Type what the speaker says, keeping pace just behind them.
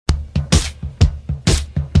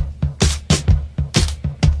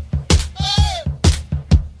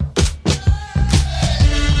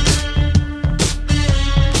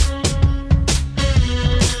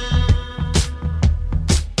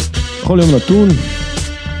בכל יום נתון,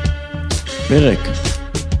 פרק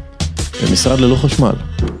במשרד ללא חשמל,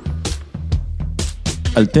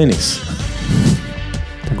 על טניס.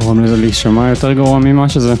 אתה גורם לזה להישמע יותר גרוע ממה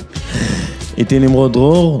שזה. איתי נמרוד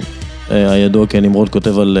דרור, הידוע כי נמרוד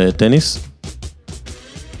כותב על טניס.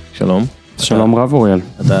 שלום. שלום רב אוריאל.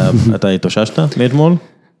 אתה התאוששת מאתמול?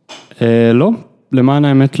 לא, למען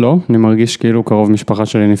האמת לא. אני מרגיש כאילו קרוב משפחה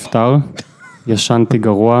שלי נפטר. ישנתי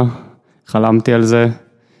גרוע, חלמתי על זה,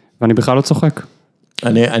 ואני בכלל לא צוחק.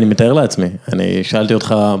 אני מתאר לעצמי. אני שאלתי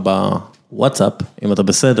אותך בוואטסאפ אם אתה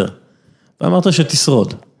בסדר, ואמרת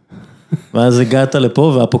שתשרוד. ואז הגעת לפה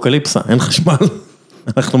והאפוקליפסה, אין חשמל.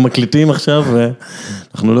 אנחנו מקליטים עכשיו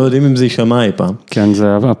ואנחנו לא יודעים אם זה יישמע אי פעם. כן,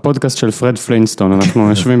 זה הפודקאסט של פרד פלינסטון. אנחנו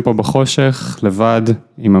יושבים פה בחושך, לבד,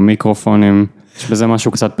 עם המיקרופונים. יש בזה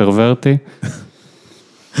משהו קצת פרוורטי.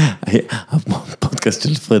 הפודקאסט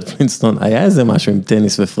של פרד פלינסטון, היה איזה משהו עם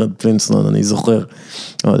טניס ופרד פלינסטון, אני זוכר.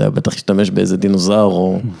 לא יודע, בטח השתמש באיזה דינוזאור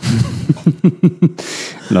או...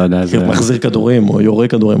 לא יודע, זה... מחזיר כדורים או יורה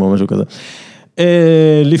כדורים או משהו כזה.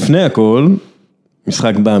 לפני הכל,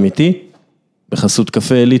 משחק באמיתי, בחסות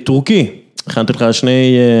קפה עילית טורקי. הכנתי לך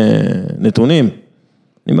שני נתונים.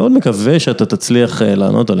 אני מאוד מקווה שאתה תצליח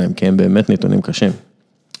לענות עליהם, כי הם באמת נתונים קשים.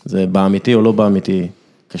 זה באמיתי או לא באמיתי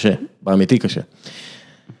קשה. באמיתי קשה.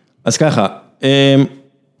 אז ככה,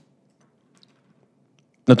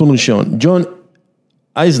 נתון ראשון, ג'ון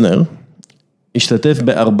אייזנר השתתף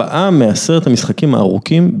ב4 מ10 המשחקים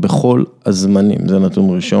הארוכים בכל הזמנים. זה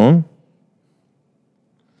נתון ראשון.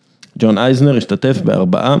 ג'ון אייזנר השתתף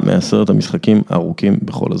ב4 מ10 המשחקים הארוכים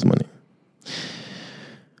בכל הזמנים.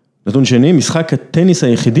 נתון שני, משחק הטניס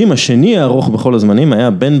היחידים השני הארוך בכל הזמנים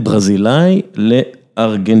היה בין ברזילאי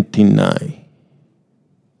לארגנטינאי.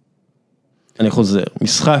 אני חוזר,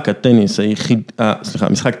 משחק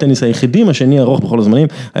טניס היחידים השני הארוך בכל הזמנים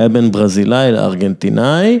היה בין ברזילאי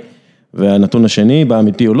לארגנטינאי, והנתון השני,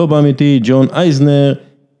 באמיתי או לא באמיתי, ג'ון אייזנר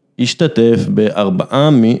השתתף ב4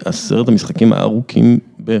 מ10 המשחקים הארוכים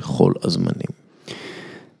בכל הזמנים.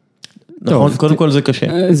 נכון? קודם כל זה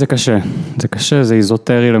קשה. זה קשה, זה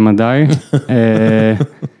איזוטרי למדי.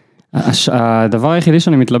 הדבר היחידי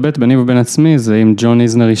שאני מתלבט ביני ובין עצמי, זה אם ג'ון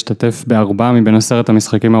אייזנר השתתף ב4 מבין 10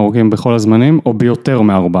 המשחקים הארוכים בכל הזמנים, או ביותר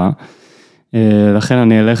מ4. לכן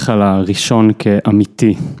אני אלך על הראשון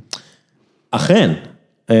כאמיתי. אכן,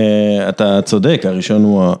 אתה צודק, הראשון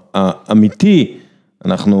הוא האמיתי,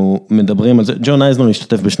 אנחנו מדברים על זה, ג'ון אייזנר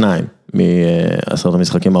השתתף ב2 מ10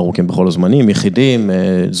 המשחקים הארוכים בכל הזמנים, יחידים,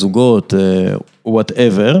 זוגות,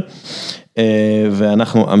 whatever,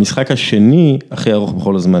 ואנחנו, המשחק השני הכי ארוך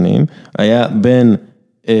בכל הזמנים, היה בין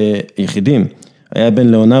יחידים, היה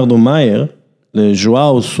בין ליאונרדו מאייר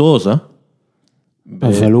לז'ואאו סוזה.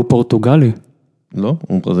 אבל הוא פורטוגלי. לא,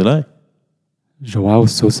 הוא ברזילאי. ז'ואאו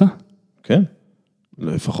סוזה? כן,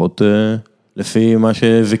 לפחות לפי מה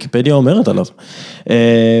שוויקיפדיה אומרת עליו.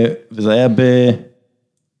 וזה היה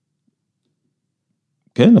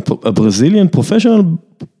כן, הברזיליאן פרופשיונל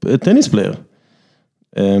טניס פלייר.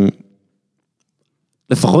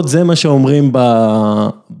 לפחות זה מה שאומרים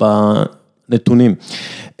בנתונים.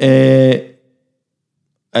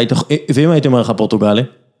 ואם הייתי אומר לך פורטוגלי,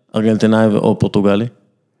 ארגנטינאי או פורטוגלי?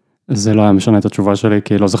 זה לא היה משנה את התשובה שלי,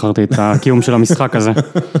 כי לא זכרתי את הקיום של המשחק הזה.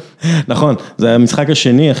 נכון, זה היה המשחק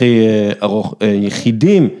השני הכי ארוך,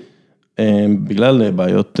 יחידים, בגלל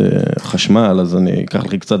בעיות חשמל, אז אני אקח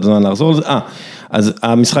לי קצת זמן לחזור על זה. אז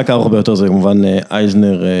המשחק הארוך ביותר זה כמובן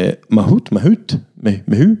אייזנר מהות,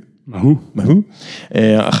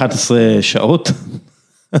 11 שעות,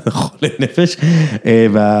 חולה נפש,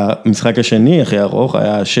 והמשחק השני הכי ארוך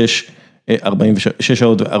היה 6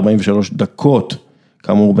 שעות ו43 דקות,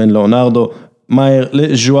 כאמור בין ליאונרדו מאייר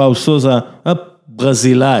לז'ואאו סוזה,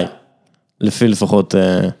 הברזילאי, לפי לפחות...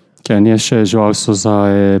 כן, יש ז'ואאו סוזה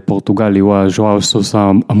פורטוגלי, הוא הז'ואאו סוזה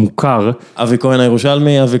המוכר. אבי כהן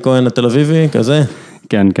הירושלמי, אבי כהן התל אביבי, כזה?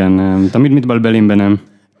 כן, כן, תמיד מתבלבלים ביניהם.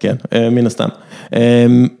 כן, מן הסתם.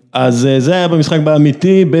 אז זה היה במשחק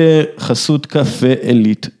באמיתי בחסות קפה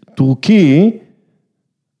עילית טורקי,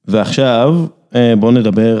 ועכשיו בואו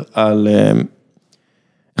נדבר על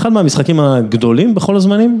אחד מהמשחקים הגדולים בכל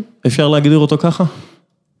הזמנים, אפשר להגדיר אותו ככה?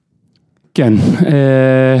 כן.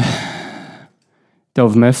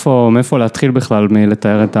 טוב, מאיפה להתחיל בכלל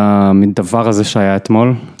מלתאר את הדבר הזה שהיה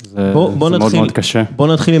אתמול? זה מאוד מאוד קשה.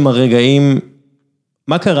 בוא נתחיל עם הרגעים,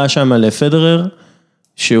 מה קרה שם לפדרר,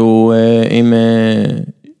 שהוא עם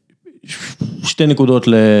 2 נקודות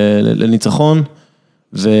לניצחון,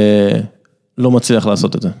 ולא מצליח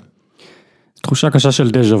לעשות את זה. תחושה קשה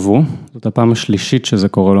של דז'ה וו, זאת הפעם השלישית שזה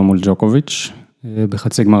קורה לו מול ג'וקוביץ',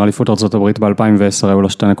 בחצי גמר אליפות ארצות הברית ב-2010 היו לו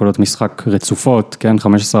 2 נקודות משחק רצופות, כן, 15-40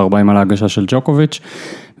 על ההגשה של ג'וקוביץ'.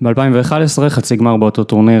 ב-2011 חצי גמר באותו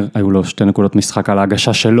טורניר היו לו 2 נקודות משחק על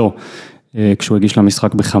ההגשה שלו, כשהוא הגיש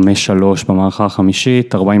למשחק ב-5-3 במערכה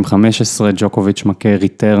החמישית, 40-15, ג'וקוביץ' מכה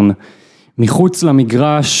ריטרן מחוץ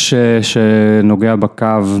למגרש שנוגע בקו,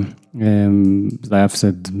 זה היה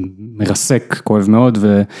הפסד מרסק, כואב מאוד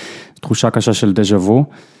ותחושה קשה של דז'ה וו.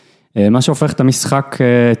 מה שהופך את המשחק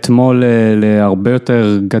אתמול להרבה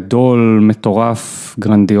יותר גדול, מטורף,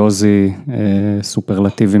 גרנדיוזי,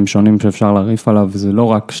 סופרלטיבים שונים שאפשר להריף עליו, זה לא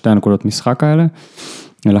רק 2 נקודות משחק האלה,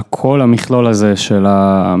 אלא כל המכלול הזה של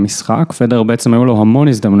המשחק. פדר בעצם היו לו המון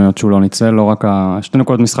הזדמנויות שהוא לא ניצל, לא רק 2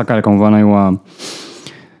 נקודות משחק האלה כמובן היו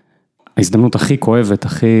ההזדמנות הכי כואבת,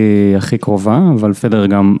 הכי קרובה, אבל פדר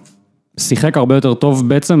גם שיחק הרבה יותר טוב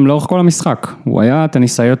בעצם לאורך כל המשחק, הוא היה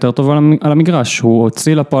טניסאי יותר טוב על המגרש, הוא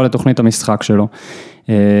הוציא לפועל לתוכנית המשחק שלו,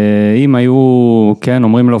 אם היו, כן,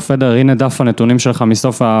 אומרים לו פדר, הנה דף הנתונים שלך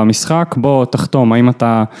מסוף המשחק, בוא תחתום, האם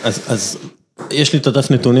אתה... אז יש לי את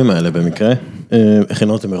הדף נתונים האלה במקרה,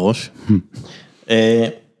 הכינו אותם מראש,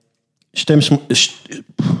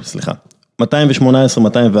 218-204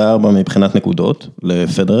 מבחינת נקודות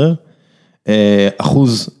לפדרר,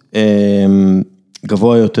 אחוז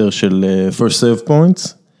גבוה יותר של first serve points,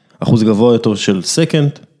 אחוז גבוה יותר של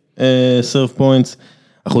second serve points,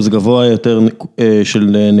 אחוז גבוה יותר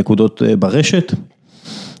של נקודות ברשת,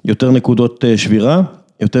 יותר נקודות שבירה,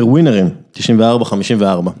 יותר ווינרים, 94-54.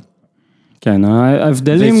 כן,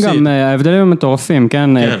 ההבדלים הם מטורפים, כן,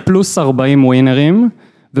 פלוס 40 ווינרים,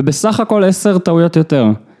 ובסך הכל 10 טעויות יותר.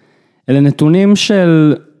 אלה נתונים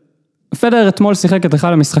של... פדר אתמול שיחק את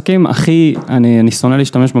אחד המשחקים הכי, אני שונא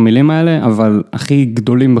להשתמש במילים האלה, אבל הכי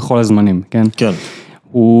גדולים בכל הזמנים, כן? כן.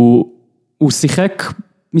 הוא שיחק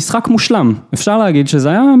משחק מושלם, אפשר להגיד שזה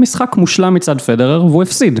היה משחק מושלם מצד פדרר, והוא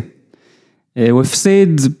הפסיד. הוא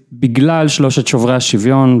הפסיד בגלל 3 שוברי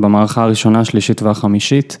השוויון, במערכה הראשונה, השלישית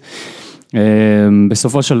והחמישית.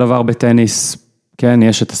 בסופו של דבר בטניס, כן,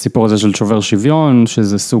 יש את הסיפור הזה של שובר שוויון,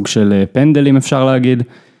 שזה סוג של פנדלים אפשר להגיד.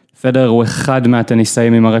 פדר הוא אחד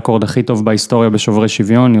מהטניסאים עם הרקורד הכי טוב בהיסטוריה בשוברי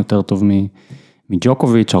שוויון, יותר טוב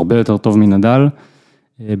מג'וקוביץ', הרבה יותר טוב מנדל,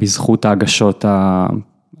 בזכות ההגשות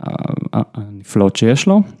הנפלאות שיש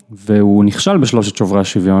לו, והוא נכשל בשלושת שוברי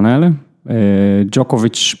השוויון האלה.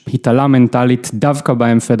 ג'וקוביץ' התעלה מנטלית, דווקא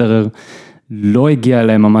בהם פדרר לא הגיע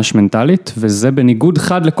אליהם ממש מנטלית, וזה בניגוד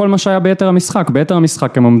חד לכל מה שהיה ביתר המשחק. ביתר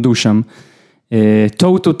המשחק הם עמדו שם,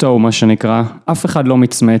 טו טו טו מה שנקרא, אף אחד לא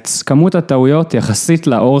מצמץ, כמות הטעויות יחסית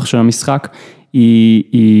לאורך של המשחק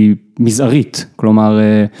היא מזערית, כלומר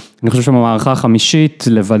אני חושב שבמערכה החמישית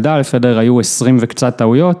לבדה לפדר היו 20 וקצת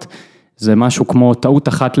טעויות, זה משהו כמו טעות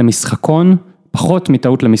אחת למשחקון, פחות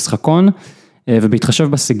מטעות למשחקון,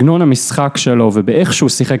 ובהתחשב בסגנון המשחק שלו ובאיך שהוא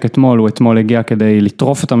שיחק אתמול, הוא אתמול הגיע כדי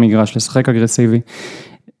לטרוף את המגרש, לשחק אגרסיבי,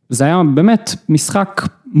 זה היה באמת משחק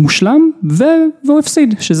מושלם, והוא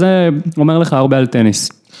הפסיד, שזה אומר לך הרבה על טניס.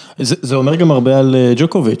 זה אומר גם הרבה על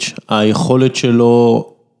ג'וקוביץ', היכולת שלו,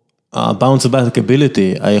 ה-bounce back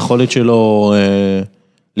ability, היכולת שלו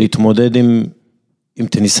להתמודד עם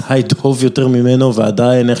טניסאי טוב יותר ממנו,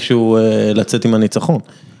 ועדיין איכשהו לצאת עם הניצחון.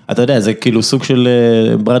 אתה יודע, זה כאילו סוג של,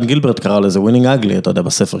 ברד גילברט קרא לזה, winning ugly, אתה יודע,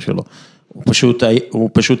 בספר שלו. הוא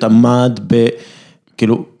פשוט עמד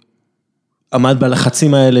כאילו, עמד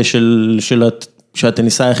בלחצים האלה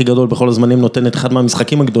שהטניסאי הכי גדול בכל הזמנים נותן את אחד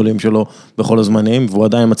מהמשחקים הגדולים שלו בכל הזמנים, והוא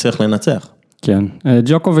עדיין מצליח לנצח. כן,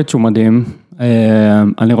 ג'וקוביץ' הוא מדהים,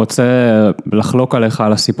 אני רוצה לחלוק עליך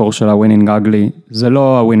על הסיפור של הווינינג אגלי, זה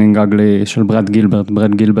לא הווינינג אגלי של ברד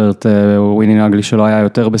גילברט, הווינינג אגלי שלו היה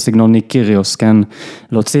יותר בסגנון ניק קיריוס, כן,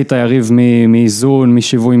 להוציא את היריב מאיזון,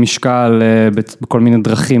 משיווי משקל, בכל מיני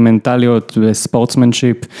דרכים מנטליות,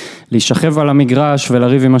 בספורטסמנשיפ, להישכב על המגרש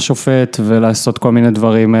ולריב עם השופט, ולעשות כל מיני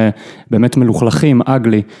דברים באמת מלוכלכים,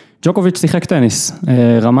 אגלי, ג'וקוביץ' שיחק טניס,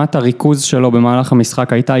 רמת הריכוז שלו במהלך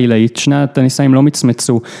המשחק הייתה עילאית, שני הטניסאים לא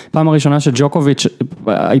מצמצו, פעם הראשונה שג'וקוביץ'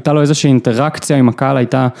 הייתה לו איזושהי אינטראקציה עם הקהל,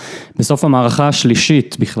 הייתה בסוף המערכה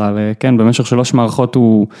השלישית בכלל, כן, במשך 3 מערכות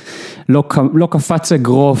הוא לא קפץ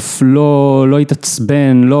אגרוף, לא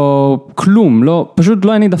התעצבן, לא כלום, פשוט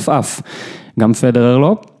לא הניד עפעף, גם פדרר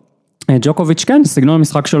לא. ג'וקוביץ' כן, סגנון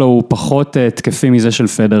המשחק שלו הוא פחות תקפי מזה של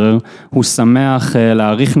פדרר, הוא שמח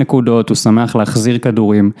להעריך נקודות, הוא שמח להחזיר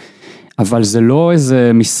כדורים, אבל זה לא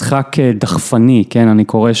איזה משחק דחפני, כן, אני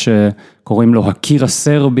קורא שקוראים לו הקיר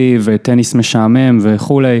הסרבי וטניס משעמם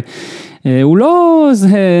וכולי, הוא לא,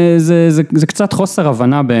 זה קצת חוסר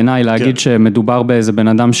הבנה בעיניי להגיד שמדובר באיזה בן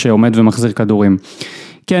אדם שעומד ומחזיר כדורים.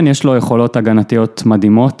 כן, יש לו יכולות הגנתיות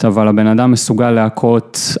מדהימות, אבל הבן אדם מסוגל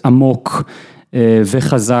להכות עמוק,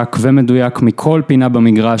 וחזק ומדויק מכל פינה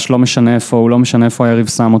במגרש, לא משנה איפה הוא, לא משנה איפה היריב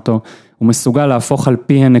שם אותו, הוא מסוגל להפוך על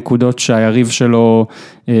פי הנקודות שהיריב שלו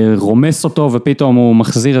רומס אותו, ופתאום הוא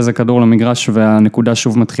מחזיר איזה כדור למגרש, והנקודה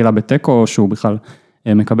שוב מתחילה בטקו, או שהוא בכלל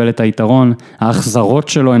מקבל את היתרון. ההחזרות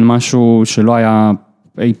שלו הן משהו שלא היה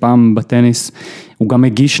אי פעם בטניס, הוא גם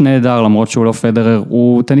מגיש נהדר, למרות שהוא לא פדרר,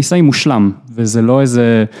 הוא טניסאי מושלם, וזה לא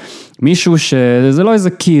איזה מישהו זה לא איזה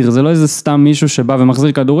קיר, זה לא איזה סתם מישהו שבא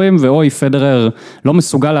ומחזיר כדורים, ואוי פדרר לא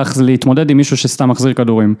מסוגל להתמודד עם מישהו שסתם מחזיר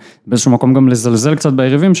כדורים, באיזשהו מקום גם לזלזל קצת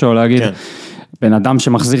ביריבים שלו, להגיד, כן. בן אדם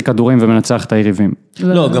שמחזיר כדורים ומנצח את היריבים.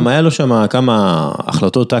 לא, גם היה לו שם כמה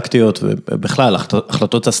החלטות טקטיות, ובכלל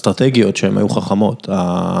החלטות אסטרטגיות שהן היו חכמות,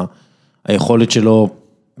 היכולת שלו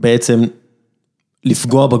בעצם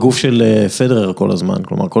לפגוע בגוף של פדרר כל הזמן,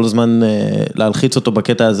 כלומר כל הזמן להלחיץ אותו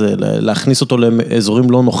בקטע הזה, להכניס אותו לאזורים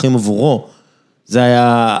לא נוחים עבורו, זה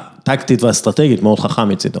היה טקטית ואסטרטגית מאוד חכם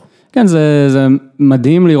מצידו. כן, זה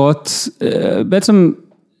מדהים לראות, בעצם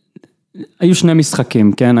היו שני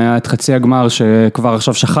משחקים, כן, היה את חצי הגמר שכבר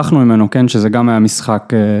עכשיו שכחנו ממנו, כן, שזה גם היה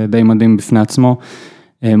משחק די מדהים בפני עצמו,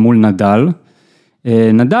 מול נדל.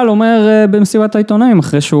 נדל אומר במסיבת העיתונאים,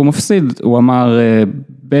 אחרי שהוא מפסיד, הוא אמר,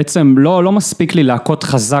 בעצם לא מספיק לי להכות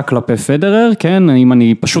חזק כלפי פדרר, כן, אם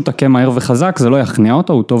אני פשוט אכה מהר וחזק, זה לא יכניע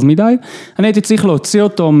אותו, הוא טוב מדי, אני הייתי צריך להוציא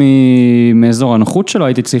אותו מאזור הנוחות שלו,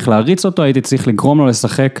 הייתי צריך להריץ אותו, הייתי צריך לגרום לו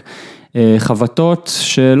לשחק חבטות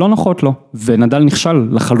שלא נוחות לו, ונדל נכשל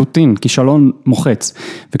לחלוטין, כישלון מוחץ,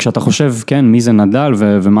 וכשאתה חושב, כן, מי זה נדל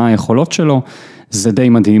ומה היכולות שלו, זה די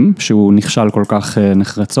מדהים שהוא נכשל כל כך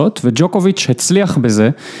נחרצות, וג'וקוביץ' הצליח בזה,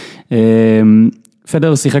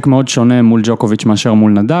 פדרר שיחק מאוד שונה מול ג'וקוביץ' מאשר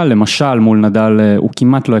מול נדל, למשל מול נדל הוא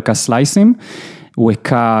כמעט לא הכה סלייסים, הוא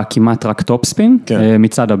הכה כמעט רק טופספין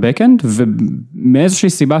מצד הבקאנד, ומאיזושהי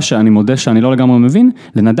סיבה שאני מודה שאני לא לגמרי מבין,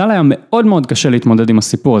 לנדל היה מאוד מאוד קשה להתמודד עם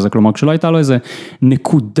הסיפור הזה, כלומר כשלא הייתה לו איזה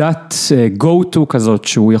נקודת go to כזאת,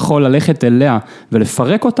 שהוא יכול ללכת אליה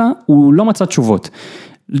ולפרק אותה, הוא לא מצא תשובות.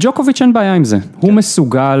 ג'וקוביץ' אין בעיה עם זה, הוא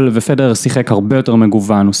מסוגל, ופדרר שיחק הרבה יותר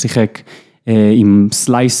מגוון, הוא שיחק עם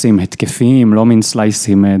סלייסים התקפיים, לא מין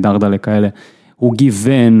סלייסים דרדלה כאלה, הוא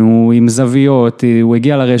גיוון, הוא עם זוויות, הוא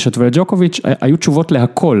הגיע לרשת, ולג'וקוביץ' היו תשובות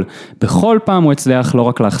להכל, בכל פעם הוא הצליח לא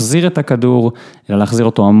רק להחזיר את הכדור, אלא להחזיר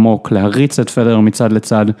אותו עמוק, להריץ את פדרר מצד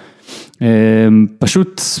לצד,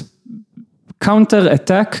 פשוט קאונטר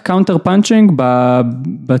אטאק, קאונטר פאנצ'ינג,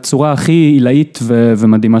 בצורה הכי עילאית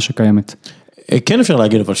ומדהימה שקיימת. כן אפשר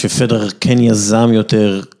להגיד, אבל שפדרר כן יזם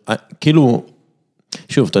יותר, כאילו,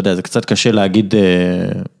 שוב, אתה יודע, זה קצת קשה להגיד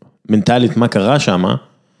מנטלית מה קרה שם,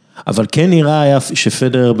 אבל כן נראה היה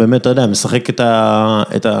שפדרר באמת, אתה יודע, משחק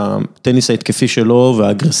את הטניס ההתקפי שלו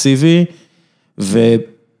והאגרסיבי,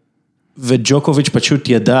 וג'וקוביץ' פשוט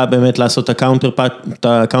ידע באמת לעשות את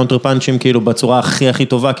הקאונטר פאנצ'ים כאילו בצורה הכי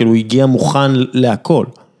טובה, כאילו הוא הגיע מוכן להכל.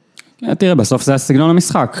 תראה, בסוף זה הסגנון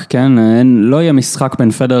המשחק, כן? לא יהיה משחק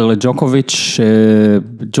בין פדרר לג'וקוביץ',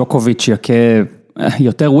 ג'וקוביץ' יקה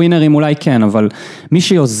יותר ווינרים אולי כן, אבל מי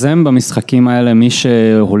שיוזם במשחקים האלה, מי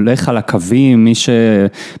שהולך על הקווים, מי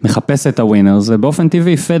שמחפש את הווינר, זה באופן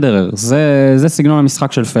טבעי פדרר, זה סגנון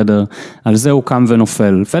המשחק של פדרר, על זה הוא קם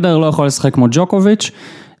ונופל. פדרר לא יכול לשחק כמו ג'וקוביץ',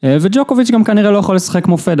 וג'וקוביץ' גם כנראה לא יכול לשחק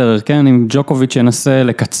כמו פדרר, כן? אם ג'וקוביץ' ינסה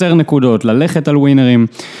לקצר נקודות, ללכת על ווינרים,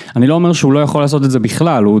 אני לא אומר שהוא לא יכול לעשות את זה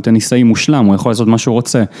בכלל, הוא טניסאי מושלם, הוא יכול לעשות מה שהוא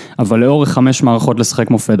רוצה, אבל לאורך 5 מערכות לשחק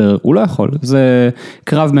כמו פדרר, הוא לא יכול, זה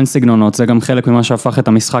קרב בין סגנונות, זה גם חלק ממה שהפך את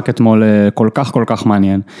המשחק אתמול כל כך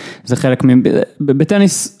מעניין, זה חלק,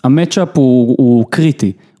 בטניס המאצ'אפ הוא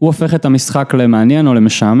קריטי, הוא הופך את המשחק למעניין או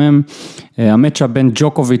למשעמם, המאצ'אפ בין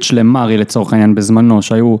ג'וקוביץ' למרי לצורך העניין בזמנו,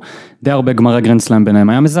 שהיו די הרבה גמרי גרנד סלאם ביניהם,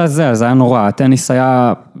 היה מזעזע, זה היה נורא, הטניס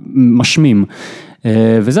היה משמים,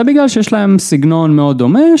 וזה בגלל שיש להם סגנון מאוד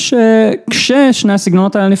דומה, שכששני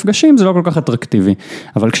הסגנונות האלה נפגשים, זה לא כל כך אטרקטיבי,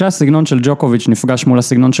 אבל כשהסגנון של ג'וקוביץ' נפגש מול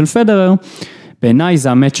הסגנון של פדרר, בעיניי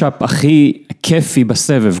זה המאצ'אפ הכי כיפי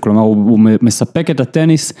בסבב, כלומר הוא מספק את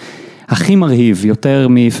הטניס הכי מרהיב, יותר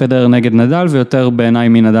מפדרר נגד נדל, ויותר בעיניי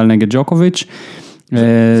מנדל נגד ג'וקוביץ'.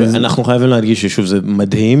 אנחנו חייבים להדגיש ששוב זה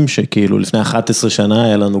מדהים, שכאילו לפני 11 שנה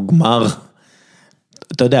היה לנו גמר,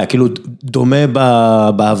 אתה יודע, כאילו דומה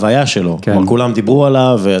בהוויה שלו, כלומר כולם דיברו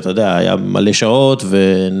עליו, ואתה יודע, היה מלא שעות,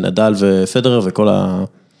 ונדל ופדרר וכל ה...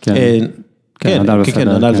 כן, נדל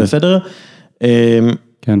ופדרר.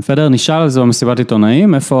 כן, פדרר נשאל על זה במסיבת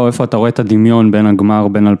עיתונאים, איפה אתה רואה את הדמיון בין הגמר,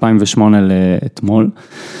 בין 2008 לאתמול,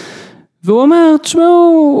 והוא אומר,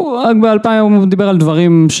 תשמעו, הוא דיבר על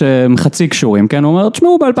דברים שהם חצי קשורים, כן? הוא אומר,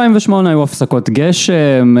 תשמעו, ב-2008 היו הפסקות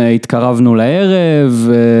גשם, התקרבנו לערב,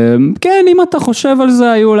 כן, אם אתה חושב על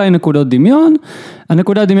זה, היו אולי נקודות דמיון,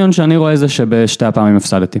 הנקודת דמיון שאני רואה זה שבשתי הפעמים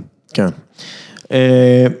הפסדתי. כן.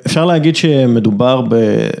 אפשר להגיד שמדובר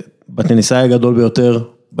בטניסאי הגדול ביותר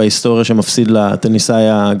בהיסטוריה שמפסיד לטניסאי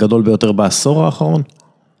הגדול ביותר בעשור האחרון?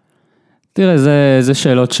 תראה, זה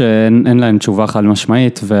שאלות שאין להן תשובה חד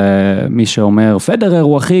משמעית, ומי שאומר, פדרר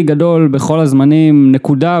הוא הכי גדול בכל הזמנים,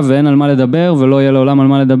 נקודה, ואין על מה לדבר, ולא יהיה לעולם על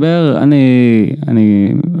מה לדבר,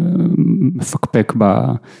 אני מפקפק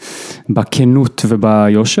בכנות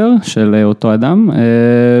וביושר של אותו אדם.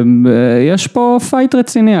 יש פה פייט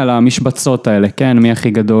רציני על המשבצות האלה, כן, מי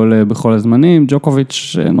הכי גדול בכל הזמנים,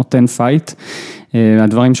 ג'וקוביץ' נותן פייט,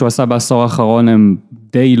 הדברים שהוא עשה בעשור האחרון הם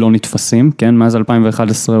די לא נתפסים, כן, מאז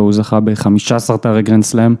 2011 הוא זכה ב-15 תארי גרנד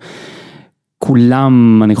סלאם,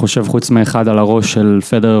 כולם, אני חושב, חוץ מאחד על הראש של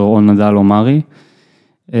פדרר או נדל או מארי,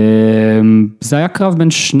 זה היה קרב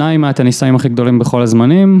בין שניים מהטניסאים הכי גדולים בכל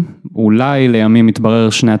הזמנים, אולי לימים מתברר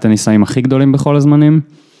שני הטניסאים הכי גדולים בכל הזמנים,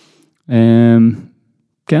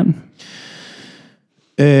 כן.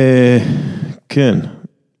 כן.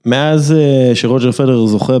 מאז שרוג'ר פדרר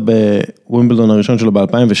זוכה בווימבלדון הראשון שלו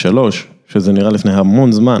ב-2003, שזה נראה לפני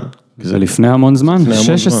המון זמן. זה לפני המון זמן,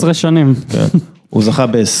 16 שנים. כן. הוא זכה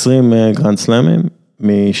ב-20 גרנד סלאמים,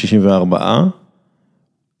 מ-64.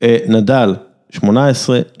 נדל,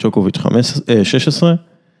 18, ג'וקוביץ' 16.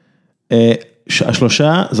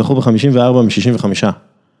 השלושה זכו ב-54 מ-65.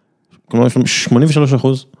 כלומר, 83%.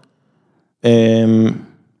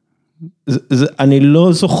 אני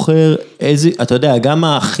לא זוכר איזה, אתה יודע, גם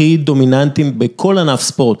הכי דומיננטים בכל ענף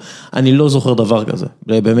ספורט, אני לא זוכר דבר כזה,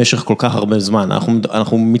 במשך כל כך הרבה זמן,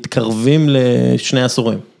 אנחנו מתקרבים לשני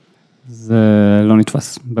עשורים. זה לא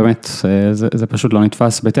נתפס, באמת, זה פשוט לא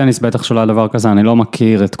נתפס, בטניס בטח שלא הדבר כזה, אני לא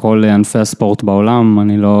מכיר את כל ענפי הספורט בעולם,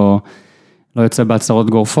 אני לא יוצא בהצהרות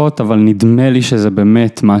גורפות, אבל נדמה לי שזה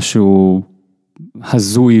באמת משהו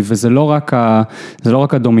הזוי, וזה לא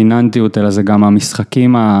רק הדומיננטיות, אלא זה גם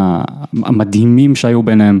המשחקים המדהימים שהיו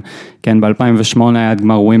ביניהם, כן, ב-2008 היה את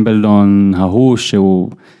גמר ווימבלדון ההוא, שהוא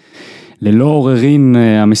ללא עוררין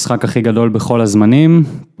המשחק הכי גדול בכל הזמנים,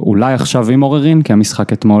 אולי עכשיו עם עוררין, כי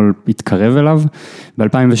המשחק אתמול התקרב אליו,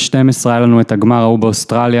 ב-2012 היה לנו את הגמר ההוא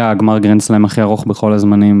באוסטרליה, הגמר גרנד סלאם הכי ארוך בכל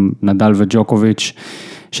הזמנים, נדל וג'וקוביץ',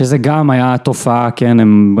 שזה גם היה תופעה, כן,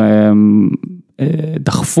 הם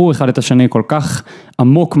דחפו אחד את השני כל כך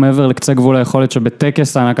עמוק מעבר לקצה גבול היכולת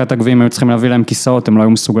שבטקס הענקת הגביעים היו צריכים להביא להם כיסאות, הם לא היו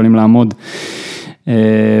מסוגלים לעמוד.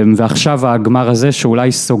 ועכשיו הגמר הזה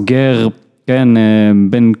שאולי סוגר, כן,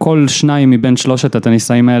 בין כל שניים מבין שלושת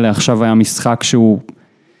הטניסאים האלה, עכשיו היה משחק שהוא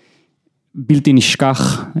בלתי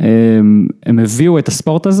נשכח, הם הביאו את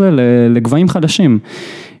הספורט הזה לגבהים חדשים.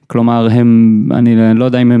 כלומר, אני לא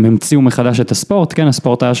יודע אם הם המציאו מחדש את הספורט, כן,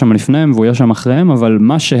 הספורט היה שם לפניהם והוא היה שם אחריהם, אבל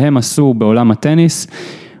מה שהם עשו בעולם הטניס,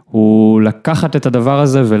 הוא לקחת את הדבר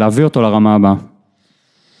הזה ולהביא אותו לרמה הבאה.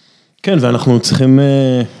 כן, ואנחנו צריכים,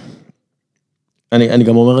 אני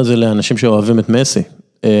גם אומר את זה לאנשים שאוהבים את מסי.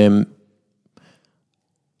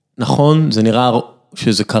 נכון, זה נראה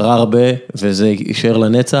שזה קרה הרבה, וזה יישאר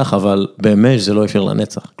לנצח, אבל באמת זה לא יישאר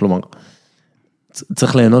לנצח. כלומר,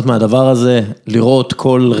 צריך ליהנות מהדבר הזה, לראות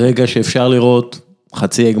כל רגע שאפשר לראות,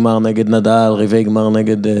 חצי גמר נגד נדל, רבעי גמר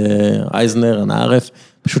נגד אייזנר, הנערף,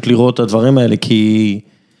 פשוט לראות את הדברים האלה,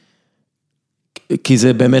 כי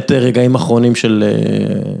זה באמת רגעים אחרונים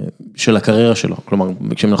של הקריירה שלו, כלומר,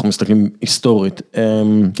 כשאנחנו מסתכלים היסטורית.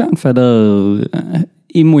 כן, פדרר,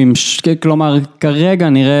 אם הוא כלומר, כרגע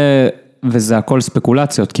נראה, וזה הכל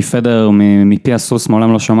ספקולציות, כי פדרר מפי הסוס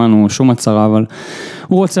מעולם לא שמענו שום הצהרה, אבל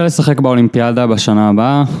הוא רוצה לשחק באולימפיאדה בשנה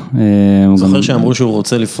הבאה. זוכר שאמרו שהוא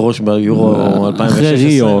רוצה לפרוש ביורו 2016. אחרי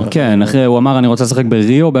ריו, כן, הוא אמר אני רוצה לשחק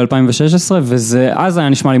בריו ב-2016, ואז היה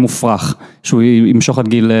נשמע לי מופרך, שהוא ימשוך עד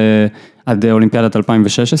גיל, עד אולימפיאדת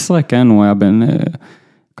 2016, כן, הוא היה בין,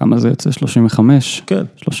 כמה זה יוצא? 35? כן.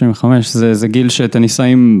 35, זה גיל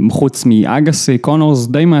שטניסאים חוץ מאגסי, קונורס,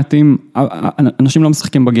 די מעטים, אנשים לא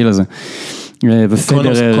משחקים בגיל הזה.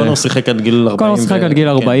 קונור שיחק עד גיל 40. קונור שיחק עד גיל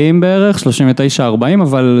 40 בערך, 39-40,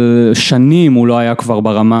 אבל שנים הוא לא היה כבר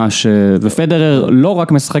ברמה ופדרר לא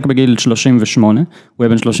רק משחק בגיל 38, הוא היה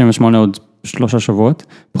בן 38 עוד 3 שבועות,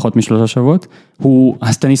 פחות מ3 שבועות, הוא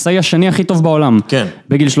הטניסאי השני הכי טוב בעולם,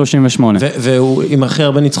 בגיל 38. והוא עם הכי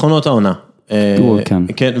הרבה ניצחונות העונה.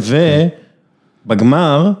 כן,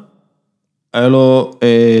 ובגמר היה לו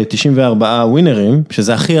 94 ווינרים,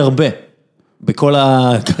 שזה הכי הרבה בכל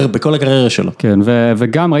הקריירה שלו. כן,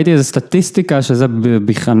 וגם ראיתי איזו סטטיסטיקה, שזה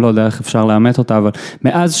בכלל לא יודע איך אפשר לאמת אותה, אבל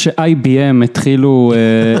מאז ש-IBM התחילו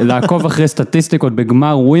לעקוב אחרי סטטיסטיקות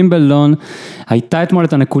בגמר ווימבלדון, הייתה אתמול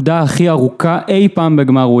את הנקודה הכי ארוכה אי פעם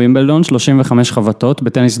בגמר ווימבלדון, 35 חבטות,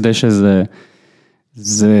 בטניס דשא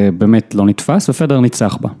זה באמת לא נתפס, ופדר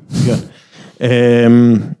ניצח בה. כן.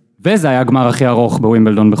 וזה היה הגמר הכי ארוך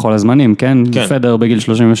בווימבלדון בכל הזמנים, כן? פדר בגיל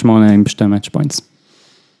 38 עם 2 מאץ' פוינטס.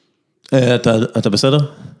 אתה בסדר?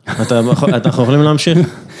 אנחנו יכולים להמשיך?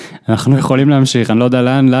 אנחנו יכולים להמשיך, אני לא יודע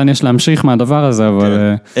לאן יש להמשיך מהדבר הזה,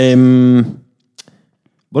 אבל...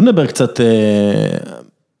 בוא נדבר קצת,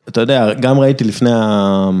 אתה יודע, גם ראיתי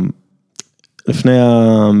לפני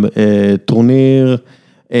הטורניר,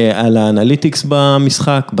 על האנליטיקס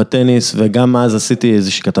במשחק, בטניס, וגם אז עשיתי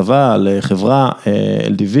איזושהי כתבה על חברה,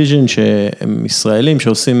 דיוויז'ן, שהם ישראלים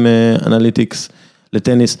שעושים אנליטיקס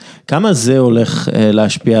לטניס. כמה זה הולך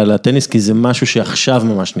להשפיע על הטניס? כי זה משהו שעכשיו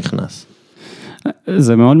ממש נכנס.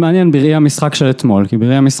 זה מאוד מעניין בראי המשחק של אתמול, כי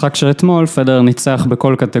בראי המשחק של אתמול, פדר ניצח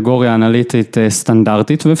בכל קטגוריה אנליטית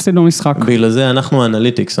סטנדרטית, והפסידו משחק. בגלל זה אנחנו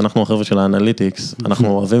האנליטיקס, אנחנו החבר'ה של האנליטיקס, אנחנו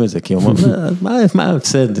אוהבים את זה, כי אומרים, מה,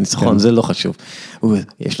 בסדר, ניצחון, זה לא חשוב.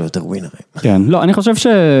 יש לו יותר ווינרים. כן, לא, אני חושב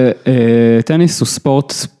שטניס הוא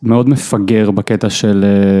ספורט מאוד מפגר בקטע של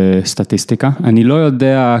סטטיסטיקה. אני לא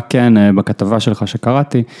יודע, כן, בכתבה שלך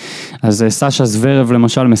שקראתי, אז סשה זוורב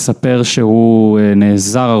למשל מספר שהוא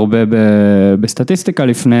נעזר הרבה בסטטיסטיקה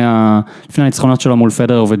לפני הניצחונות שלו מול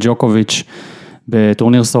פדרר וג'וקוביץ'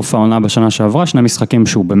 בטורניר סוף העונה בשנה שעברה, 2 משחקים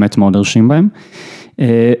שהוא באמת מאוד הרשים בהם.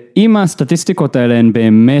 אם הסטטיסטיקות האלה הן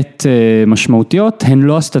באמת משמעותיות, הן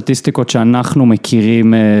לא הסטטיסטיקות שאנחנו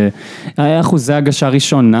מכירים, אחוזי הגשה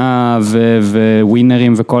ראשונה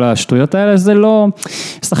וווינרים וכל השטויות האלה, זה לא,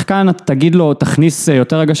 שחקן תגיד לו תכניס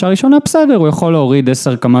יותר הגשה ראשונה, בסדר, הוא יכול להוריד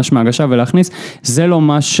 10 קמ"ש מהגשה ולהכניס, זה לא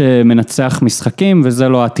מה שמנצח משחקים וזה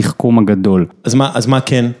לא התחכום הגדול. אז מה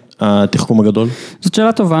כן? התחכום הגדול? זאת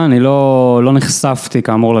שאלה טובה, אני לא נחשפתי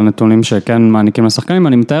כאמור לנתונים שכן מעניקים לשחקנים,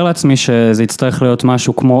 אני מתאר לעצמי שזה יצטרך להיות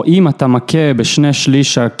משהו כמו אם אתה מכה בשני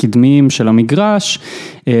שליש הקדמיים של המגרש,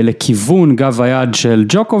 לכיוון גב היד של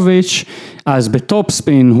ג'וקוביץ', אז בטופ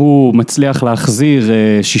ספין הוא מצליח להחזיר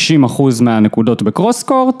 60% מהנקודות בקרוס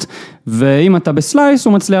קורט, ואם אתה בסלייס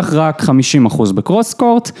הוא מצליח רק 50% בקרוס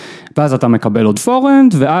קורט, ואז אתה מקבל עוד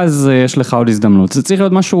פורנד, ואז יש לך עוד הזדמנות. זה צריך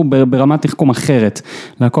להיות משהו ברמת תחכום אחרת,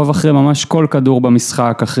 לעקוב אחרי ממש כל כדור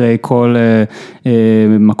במשחק, אחרי כל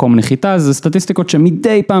מקום נחיתה, זה סטטיסטיקות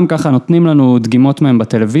שמדי פעם ככה נותנים לנו דגימות מהם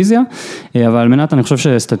בטלוויזיה, אבל על מנת אני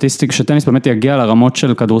חושב שטניס באמת יגיע לרמות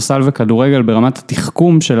של כדורסל וכדורגל, ברמת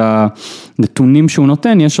התחכום של הנתונים שהוא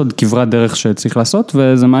נותן, יש עוד כברת דרך שצריך לעשות,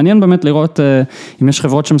 וזה מעניין באמת לראות אם יש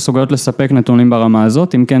חברות שמסוגלות לספק נתונים ברמה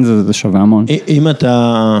הזאת, אם כן זה שווה המון.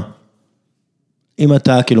 אם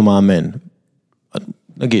אתה כאילו מאמן,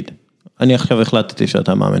 נגיד, אני עכשיו החלטתי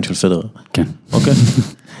שאתה מאמן של פדרר. כן. אוקיי?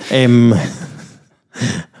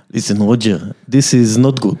 Listen, Roger, this is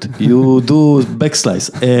not good. You do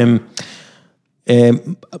backslice.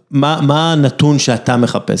 מה הנתון שאתה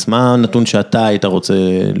מחפש? מה הנתון שאתה היית רוצה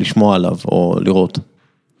לשמוע עליו או לראות?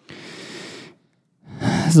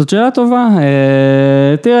 זאת שאלה טובה.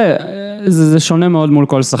 תראה, זה שונה מאוד מול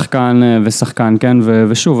כל שחקן ושחקן, כן?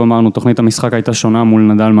 ושוב, אמרנו, תוכנית המשחק הייתה שונה מול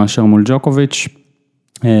נדל מאשר מול ג'וקוביץ'.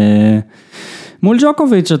 מול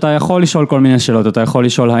ג'וקוביץ' אתה יכול לשאול כל מיני שאלות, אתה יכול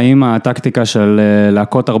לשאול האם הטקטיקה של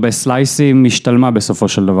להכות הרבה סלייסים משתלמה בסופו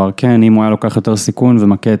של דבר, כן, אם הוא היה לוקח יותר סיכון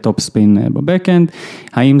ומכה טופ ספין בבקאנד,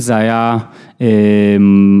 האם זה היה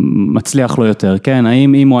מצליח לו יותר, כן,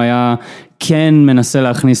 האם אם הוא היה כן מנסה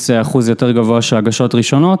להכניס אחוז יותר גבוה של הגשות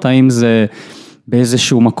ראשונות, האם זה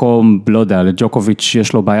באיזשהו מקום, לא יודע, לג'וקוביץ'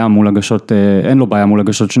 יש לו בעיה מול הגשות, אין לו בעיה מול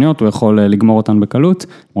הגשות שניות, הוא יכול לגמור אותן בקלות,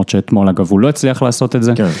 למרות שאתמול אגב הוא לא הצליח לעשות את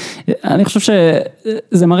זה. כן. אני חושב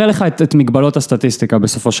שזה מראה לך את מגבלות הסטטיסטיקה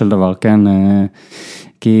בסופו של דבר, כן?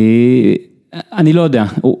 כי אני לא יודע,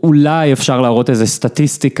 אולי אפשר להראות איזו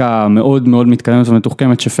סטטיסטיקה מאוד מאוד מתקדמת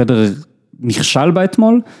ומתוחכמת שפדר נכשל בה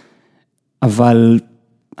אתמול, אבל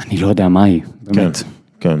אני לא יודע מה היא, באמת.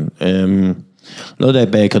 כן, כן. לא יודע,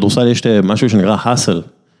 בכדורסל יש משהו שנקרא הסל,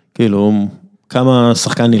 כאילו כמה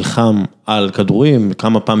שחקן נלחם על כדורים,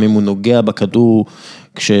 כמה פעמים הוא נוגע בכדור,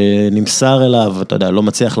 כשנמסר אליו, אתה יודע, לא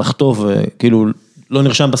מצליח לחטוף, כאילו לא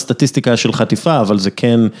נרשם בסטטיסטיקה של חטיפה, אבל זה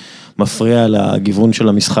כן מפריע לגיוון של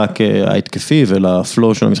המשחק ההתקפי,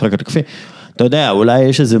 ולפלו של המשחק ההתקפי. אתה יודע, אולי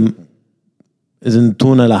יש איזה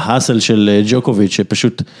נתון על ההסל של ג'וקוביץ'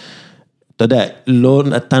 שפשוט, אתה יודע, לא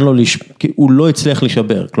נתן לו, הוא לא הצליח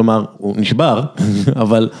לשבר, כלומר, הוא נשבר,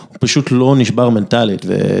 אבל הוא פשוט לא נשבר מנטלית,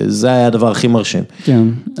 וזה היה הדבר הכי מרשים. כן.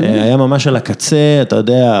 היה ממש על הקצה, אתה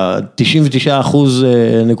יודע,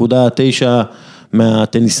 99.9%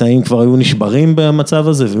 מהטניסאים כבר היו נשברים במצב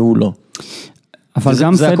הזה, והוא לא. אבל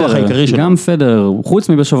גם פדר, חוץ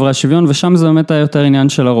מבשוברי השוויון, ושם זה באמת היותר עניין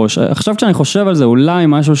של הראש. עכשיו כשאני חושב על זה, אולי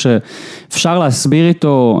משהו שאפשר להסביר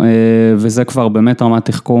איתו, וזה כבר באמת רמת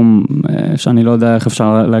תחכום, שאני לא יודע איך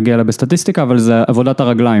אפשר להגיע לה בסטטיסטיקה, אבל זה עבודת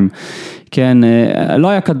הרגליים. כן, לא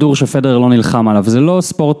היה כדור שפדר לא נלחם עליו, זה לא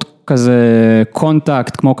ספורט כזה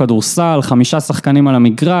קונטקט כמו כדורסל, 5 שחקנים על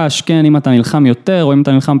המגרש, כן, אם אתה נלחם יותר או אם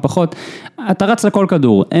אתה נלחם פחות, אתה רץ לכל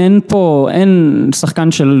כדור, אין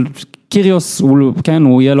שחקן של קיריוס, כן,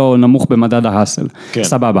 הוא יהיה לו נמוך במדד ההסל, כן.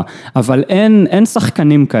 סבבה, אבל אין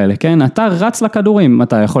שחקנים כאלה, כן, אתה רץ לכדורים,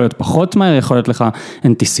 אתה יכול להיות פחות מהר, יכול להיות לך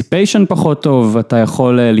anticipation פחות טוב, אתה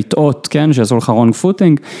יכול לטעות, כן, שיעשו לך wrong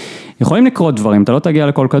footing, יכולים לקרות דברים, אתה לא תגיע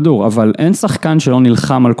לכל כדור, אבל אין שחקן שלא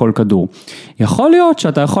נלחם על כל כדור. יכול להיות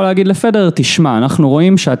שאתה יכול להגיד לפדר, תשמע, אנחנו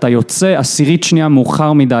רואים שאתה יוצא 10 שנייה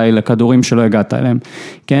מאוחר מדי לכדורים שלא הגעת אליהם.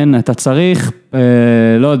 כן, אתה צריך,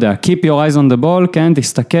 לא יודע, keep your eyes on the ball, כן,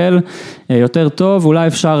 תסתכל יותר טוב, אולי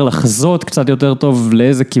אפשר לחזות קצת יותר טוב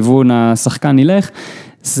לאיזה כיוון השחקן ילך.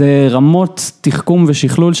 זה רמות תחכום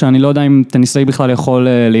ושכלול שאני לא יודע אם טניסאי בכלל יכול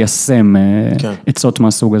ליישם עצות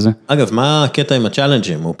מהסוג הזה. אגב, מה הקטע עם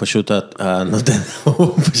הצ'אלנג'ים? הוא פשוט, הוא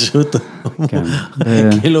פשוט,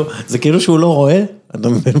 זה כאילו שהוא לא רואה, אתה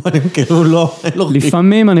מבין מה אני כאילו הוא לא,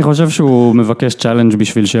 לפעמים אני חושב שהוא מבקש צ'אלנג'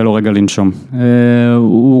 בשביל שיהיה לו רגע לנשום.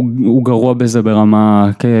 הוא גרוע בזה ברמה,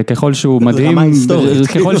 ככל שהוא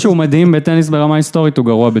מדהים בטניס ברמה היסטורית, הוא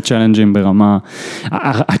גרוע בצ'אלנג'ים ברמה,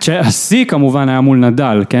 השיא כמובן היה מול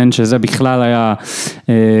נדל, כן, שזה בכלל היה,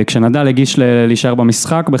 כשנדל הגיש להישאר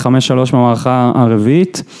במשחק, ב5-3 במערכה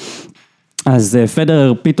הרביעית, אז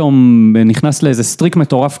פדרר פתאום נכנס לאיזה סטריק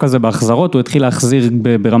מטורף כזה בהחזרות, הוא התחיל להחזיר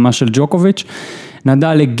ברמה של ג'וקוביץ',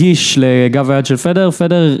 נדל הגיש לגב היד של פדר,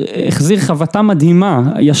 פדר החזיר חבטה מדהימה,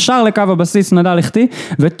 ישר לקו הבסיס נדל החטיא,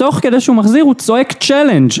 ותוך כדי שהוא מחזיר הוא צועק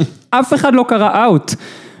צ'לנג', אף אחד לא קרא אאוט,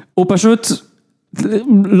 הוא פשוט,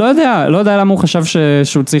 לא יודע למה הוא חשב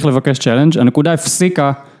שהוא צריך לבקש צ'לנג', הנקודה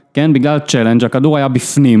הפסיקה, כן, בגלל צ'לנג', הכדור היה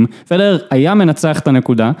בפנים, פדר היה מנצח את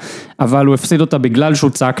הנקודה, אבל הוא הפסיד אותה בגלל שהוא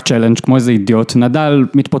צעק צ'לנג' כמו איזה אידיוט, נדל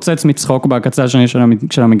מתפוצץ מצחוק בקצה השני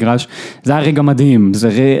של המגרש, זה היה רגע מדהים,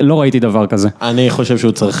 לא ראיתי דבר כזה. אני חושב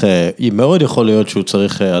שהוא צריך, מאוד יכול להיות שהוא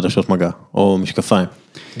צריך עדשות מגע, או משקפיים.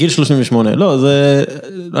 גיל 38, לא, זה,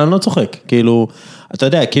 אני לא צוחק, כאילו, אתה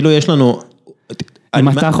יודע, כאילו יש לנו, אם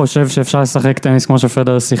אתה חושב שאפשר לשחק טניס כמו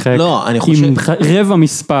שפדר שיחק, עם רבע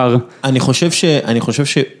מספר. אני חושב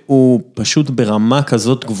שהוא פשוט ברמה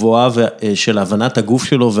כזאת גבוהה של הבנת הגוף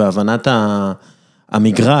שלו והבנת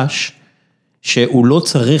המגרש, שהוא לא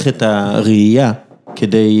צריך את הראייה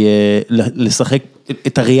כדי לשחק,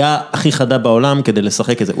 את הראייה הכי חדה בעולם כדי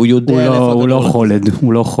לשחק את זה. הוא יודע הוא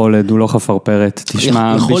לא חולד, הוא לא חפרפרת.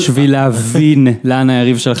 תשמע, בשביל להבין לאן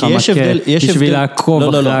היריב שלך מכה, בשביל לעקוב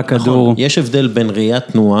אחרי הכדור. יש הבדל בין ראייה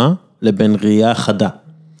תנועה לבין ראייה חדה.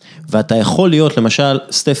 ואתה יכול להיות, למשל,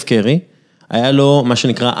 סטף קרי, היה לו מה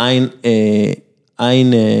שנקרא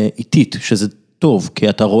עין איטית, שזה טוב, כי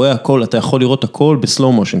אתה רואה הכל, אתה יכול לראות הכל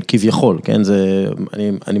בסלואו מושן, כביכול, כן, זה,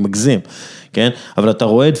 אני מגזים, כן, אבל אתה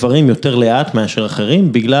רואה דברים יותר לאט מאשר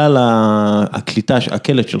אחרים, בגלל הקליטה,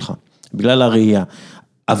 הקלט שלך, בגלל הראייה,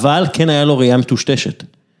 אבל כן היה לו ראייה מטושטשת,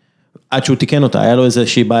 עד שהוא תיקן אותה, היה לו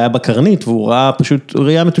איזושהי בעיה בקרנית, והוא ראה פשוט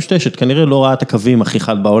ראייה מטושטשת, כנראה לא ראה את הקווים הכי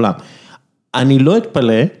חד בעולם, אני לא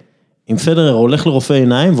אתפלא, אם פדרר הולך לרופא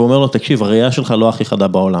עיניים ואומר לו, תקשיב, הראייה שלך לא הכי חדה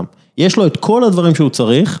בעולם. יש לו את כל הדברים שהוא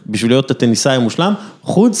צריך, בשביל להיות הטניסאי המושלם,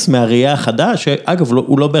 חוץ מהראייה החדה, שאגב,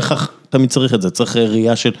 הוא לא בהכרח תמיד צריך את זה, צריך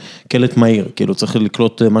ראייה של קלט מהיר, כאילו צריך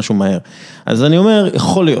לקלוט משהו מהר. אז אני אומר,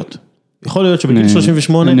 יכול להיות שבגיל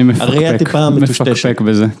 38, הראייה טיפה מטושטשת. מפקפק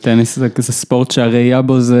בזה, טניס זה ספורט שהראייה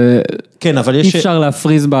בו זה, כן, אבל אי אפשר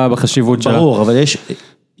להפריז בחשיבות שלה. ברור, אבל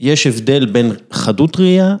יש הבדל בין חדות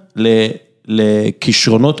ראייה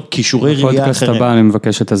לכישרונות, כישורי ראייה אחרים. בפודקאסט הבא אני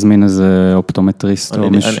מבקש שתזמין איזה אופטומטריסט, או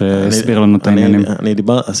מי שהסביר לנו את העניינים.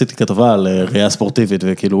 עשיתי כתבה על ראייה ספורטיבית,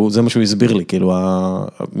 וכאילו זה מה שהוא הסביר לי, כאילו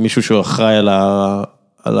מישהו שהוא אחראי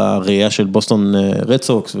על הראייה של בוסטון רד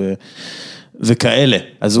סוקס, וכאלה.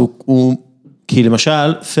 אז הוא, כי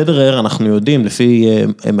למשל, פדרר, אנחנו יודעים, לפי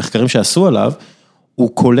מחקרים שעשו עליו, הוא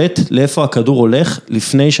קולט לאיפה הכדור הולך,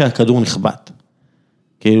 לפני שהכדור נכבט.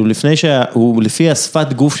 כאילו לפי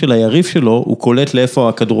השפת גוף של היריב שלו, הוא קולט לאיפה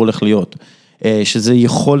הכדור הולך להיות. שזה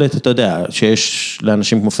יכולת, אתה יודע, שיש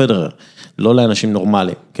לאנשים כמו פדרר, לא לאנשים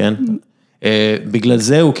נורמליים, כן? בגלל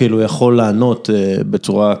זה הוא כאילו יכול לענות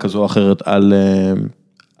בצורה כזו או אחרת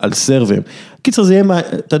על סרבים. קיצר, זה יהיה,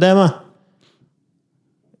 אתה יודע מה?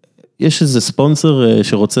 יש איזה ספונסר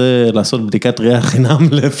שרוצה לעשות בדיקת ראייה חינם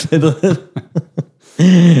לפדרר.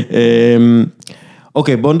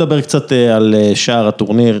 אוקיי, בואו נדבר קצת על שער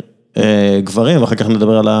הטורניר גברים, ואחר כך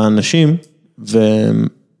נדבר על האנשים,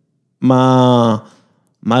 ומה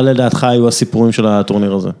לדעתך היו הסיפורים של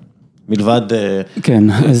הטורניר הזה? מלבד כן,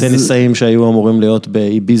 טניסאים שהיו אמורים להיות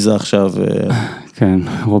באיביזה עכשיו. כן,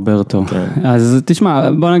 רוברטו. אז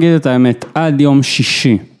תשמע, בוא נגיד את האמת, עד יום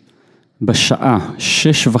שישי, בשעה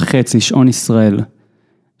 6:30 שעון ישראל,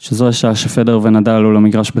 שזו השעה שפדר ונדל עלו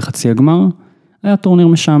למגרש בחצי הגמר, היה טורניר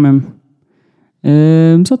משעמם.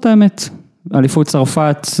 זאת האמת. אליפות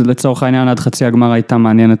צרפת, לצורך העניין עד חצי הגמר הייתה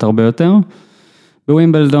מעניינת הרבה יותר.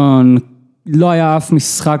 בווימבלדון לא היה אף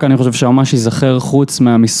משחק, אני חושב שממש ייזכר חוץ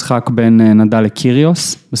מהמשחק בין נדל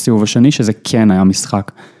לקיריוס, בסיבוב השני, שזה כן היה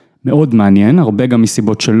משחק מאוד מעניין, הרבה גם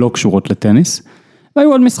מסיבות שלא קשורות לטניס.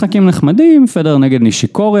 והיו עוד משחקים נחמדים, פדר נגד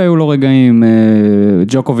נישיקורי היו לו רגעים,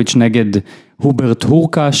 ג'וקוביץ' נגד הוברט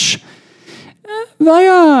הורקש,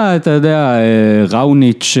 והיה, אתה יודע,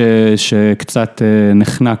 ראוניץ' שקצת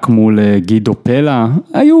נחנק מול גידו פלה,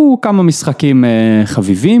 היו כמה משחקים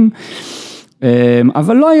חביבים,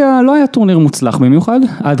 אבל לא היה טורניר מוצלח במיוחד,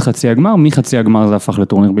 עד חצי הגמר, מחצי הגמר זה הפך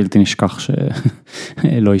לטורניר בלתי נשכח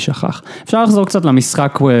שלא יישכח. אפשר לחזור קצת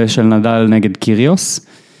למשחק של נדל נגד קיריוס,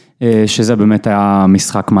 שזה באמת היה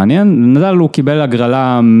משחק מעניין. נדל הוא קיבל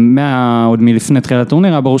הגרלה עוד מלפני תחילת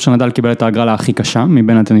הטורניר, היה ברור שנדל קיבל את ההגרלה הכי קשה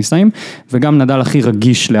מבין הטניסאים, וגם נדל הכי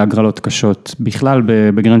רגיש להגרלות קשות, בכלל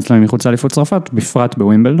בגרנד-סלאמים מחוץ לאליפות צרפת, בפרט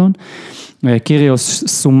בווימבלדון. קיריוס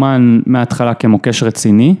סומן מההתחלה כמוקש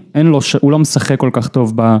רציני, הוא לא משחק כל כך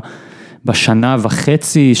טוב בשנה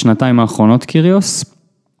וחצי, שנתיים האחרונות קיריוס,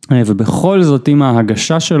 ובכל זאת עם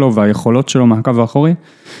ההגשה שלו והיכולות שלו מהקו האחורי,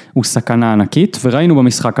 הוא סכנה ענקית, וראינו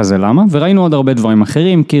במשחק הזה למה, וראינו עוד הרבה דברים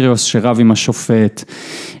אחרים, קיריוס שרב עם השופט,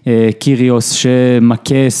 קיריוס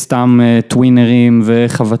שמכה סתם טווינרים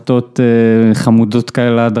וחבטות חמודות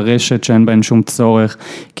כאלה עד הרשת שאין בהן שום צורך,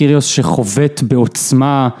 קיריוס שחובט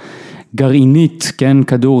בעוצמה גרעינית, כן,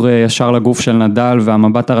 כדור ישר לגוף של נדל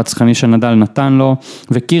והמבט הרצחני של נדל נתן לו,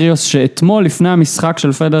 וקיריוס שאתמול לפני המשחק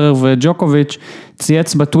של פדרר וג'וקוביץ'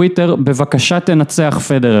 צייץ בטוויטר, בבקשה תנצח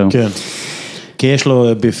פדרר. כן, כי יש לו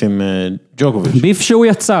ביף עם ג'וקוביץ'. ביף שהוא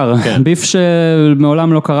יצר, כן. ביף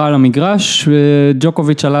שמעולם לא קרה על המגרש,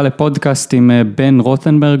 ג'וקוביץ' עלה לפודקאסט עם בן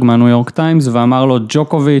רוטנברג מהניו יורק טיימס, ואמר לו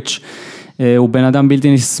ג'וקוביץ', הוא בן אדם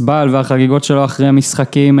בלתי נסבל, והחגיגות שלו אחרי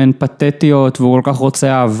המשחקים הן פתטיות, והוא כל כך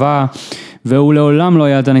רוצה אהבה, והוא לעולם לא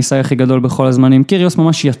היה הטניסאי הכי גדול בכל הזמנים. קיריוס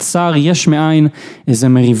ממש יצר, יש מאין איזו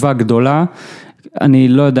מריבה גדולה, אני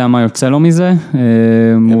לא יודע מה יוצא לו מזה.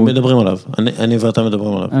 מדברים עליו, אני ואתה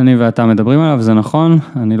מדברים עליו. אני ואתה מדברים עליו, זה נכון,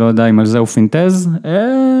 אני לא יודע אם על זה הוא פינטז,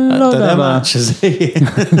 לא יודע. אתה יודע מה, שזה יהיה,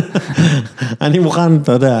 אני מוכן,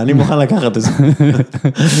 אתה יודע, אני מוכן לקחת את זה,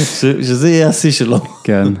 שזה יהיה השיא שלו.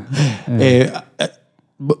 כן.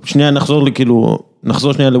 שנייה,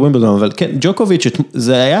 נחזור שנייה לווימבלדון, אבל כן, ג'וקוביץ',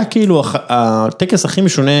 זה היה כאילו הטקס הכי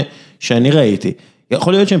משונה שאני ראיתי.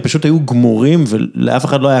 יכול להיות שהם פשוט היו גמורים, ולאף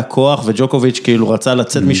אחד לא היה כוח, וג'וקוביץ' כאילו רצה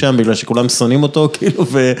לצאת משם, בגלל שכולם שונאים אותו, כאילו,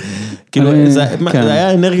 וכאילו, זה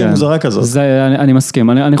היה אנרגיה מוזרה כזאת. אני מסכים,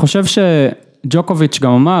 אני חושב שג'וקוביץ'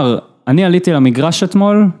 גם אמר, אני עליתי למגרש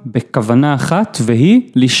אתמול, בכוונה אחת, והיא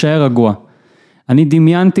להישאר רגוע. אני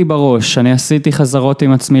דמיינתי בראש, אני עשיתי חזרות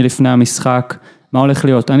עם עצמי לפני המשחק, מה הולך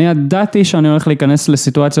להיות? אני ידעתי שאני הולך להיכנס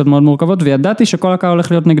לסיטואציות מאוד מורכבות, וידעתי שכל הקהל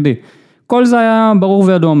הולך להיות נגדי. כל זה היה ברור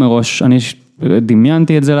וידוע מראש, אני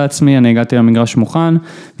דמיינתי את זה לעצמי, אני הגעתי למגרש מוכן,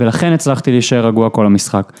 ולכן הצלחתי להישאר רגוע כל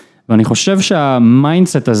המשחק. ואני חושב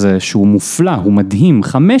שהמיינדסט הזה, שהוא מופלא, הוא מדהים,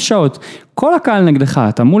 5 שעות, כל הקהל נגדך,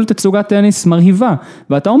 אתה מול תצוגת טניס מרהיבה,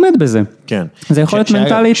 ואתה עומד בזה. כן. זה יכול להיות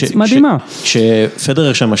מנטלית מדהימה.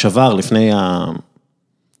 כשפדרר שם שבר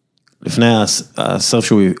לפני הסרף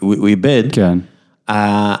שהוא איבד, כן.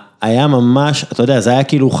 היה ממש, אתה יודע, זה היה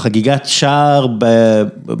כאילו חגיגת שער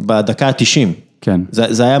בדקה ה-90. כן.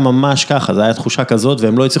 זה היה ממש ככה, זה היה תחושה כזאת,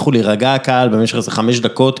 והם לא הצליחו להירגע הקהל במשך איזה 5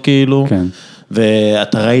 דקות כאילו, כן.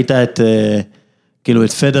 ואתה ראית כאילו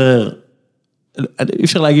את פדרר, אי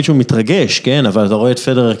אפשר להגיד שהוא מתרגש, כן, אבל אתה רואה את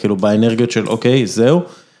פדרר כאילו באנרגיות של אוקיי, זהו,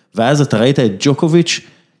 ואז אתה ראית את ג'וקוביץ'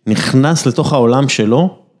 נכנס לתוך העולם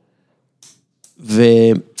שלו,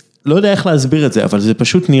 ולא יודע איך להסביר את זה, אבל זה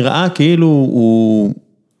פשוט נראה כאילו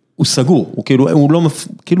הוא סגור, הוא כאילו, הוא לא,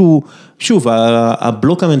 כאילו, שוב,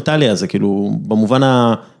 הבלוק המנטלי הזה, כאילו, במובן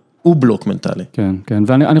הוא בלוק מנטלי. כן, כן,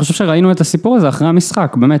 ואני חושב שראינו את הסיפור הזה אחרי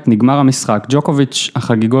המשחק, באמת, נגמר המשחק, ג'וקוביץ',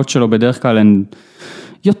 החגיגות שלו בדרך כלל הן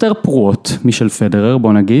יותר פרועות משל פדרר,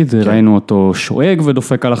 בוא נגיד, כן. ראינו אותו שואג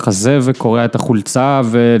ודופק על החזה וקורע את החולצה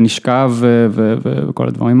ונשכב וכל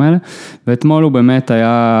הדברים האלה, ואתמול הוא באמת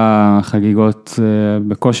היה חגיגות,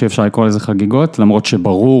 בקושי אפשר לקרוא לזה חגיגות, למרות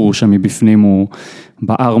שברור שמבפנים הוא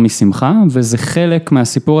בער משמחה, וזה חלק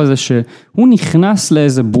מהסיפור הזה שהוא נכנס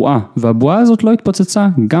לאיזה בועה, והבועה הזאת לא התפוצצה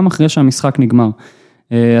גם אחרי שהמשחק נגמר.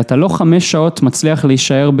 אתה לא 5 שעות מצליח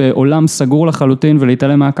להישאר בעולם סגור לחלוטין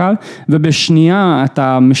ולהתעלם מהקהל, ובשנייה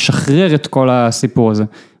אתה משחרר את כל הסיפור הזה.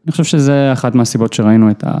 אני חושב שזה אחת מהסיבות שראינו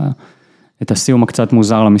את הסיום הקצת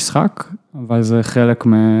מוזר למשחק, אבל זה חלק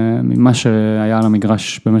ממה שהיה על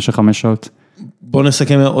המגרש במשך 5 שעות. בוא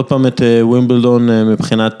נסכם עוד פעם את ווימבלדון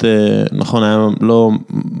מבחינת, נכון, היה לא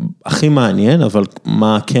הכי מעניין, אבל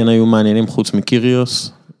מה כן היו מעניינים חוץ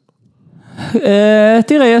מקיריוס?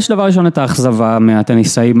 תראה, יש דבר ראשון את האכזבה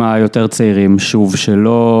מהטניסאים היותר צעירים, שוב,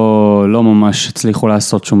 שלא ממש הצליחו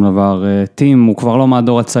לעשות שום דבר. טים הוא כבר לא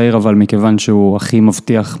מהדור הצעיר, אבל מכיוון שהוא הכי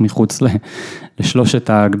מבטיח מחוץ לשלושת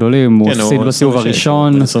הגדולים, הוא הפסיד בסיבוב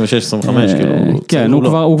הראשון. 26-25, כאילו. כן,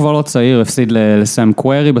 הוא כבר לא צעיר, הפסיד לסם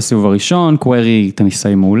קווירי בסיבוב הראשון, קווירי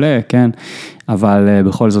טניסאי מעולה, כן, אבל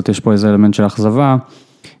בכל זאת יש פה איזה אלמנט של אכזבה.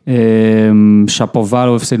 שפובל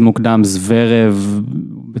הוא הפסיד מוקדם, זוורב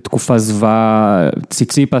בתקופה זווה,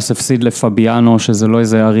 ציציפס הפסיד לפביאנו, שזה לא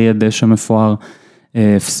איזה אריה דשא מפואר,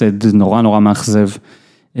 הפסיד נורא מאכזב.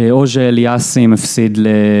 אוז'ה אליאסים הפסיד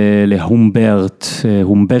להומברט,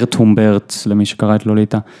 הומברט, למי שקרא את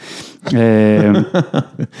לוליטה. אתה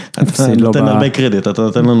נותן הרבה קרדיט, אתה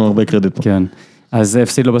נותן לנו הרבה קרדיט פה. כן, אז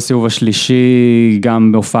הפסיד לו בסיבוב השלישי,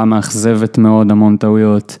 גם בהופעה מאכזבת מאוד, המון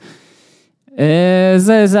טעויות.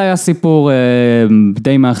 זה היה סיפור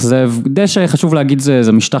די מאכזב, דשא חשוב להגיד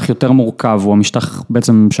זה משטח יותר מורכב, הוא המשטח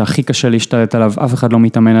בעצם שהכי קשה להשתלט עליו, אף אחד לא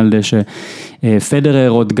מתאמן על דשא, פדרר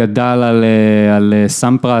עוד גדל על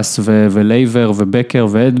סמפרס ולייבר ובקר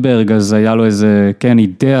ואדברג, אז היה לו איזה כן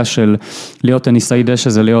אידאה של להיות טניסאי דשא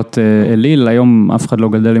זה להיות אליל, היום אף אחד לא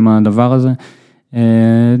גדל עם הדבר הזה,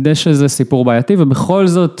 דשא זה סיפור בעייתי ובכל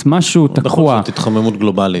זאת משהו תקוע. בכל זאת התחממות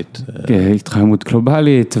גלובלית. כן, התחממות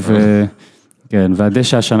גלובלית כן,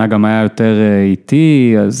 והדשא השנה גם היה יותר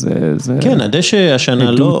איטי, אז זה... כן, הדשא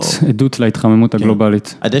השנה לא... עדות להתחממות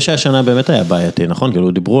הגלובלית. הדשא השנה באמת היה בעייתי, נכון?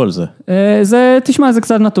 כאילו דיברו על זה. תשמע, זה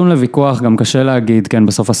קצת נתון לוויכוח, גם קשה להגיד, כן,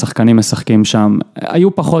 בסוף השחקנים משחקים שם.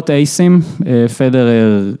 היו פחות אייסים,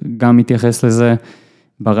 פדרר גם מתייחס לזה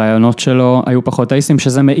ברעיונות שלו, היו פחות אייסים,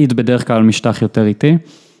 שזה מעיד בדרך כלל משטח יותר איטי.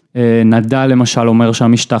 נדל למשל אומר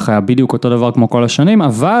שהמשטח היה בדיוק אותו דבר כמו כל השנים,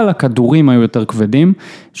 אבל הכדורים היו יותר כבדים,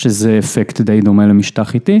 שזה אפקט די דומה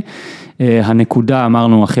למשטח איטי. הנקודה,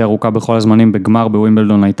 אמרנו, הכי ארוכה בכל הזמנים בגמר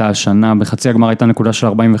בווימבלדון הייתה השנה, בחצי הגמר הייתה נקודה של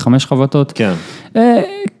 45 חבטות. כן.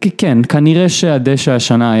 כן, כנראה שהדשא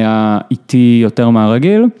השנה היה איטי יותר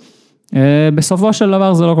מהרגיל. בסופו של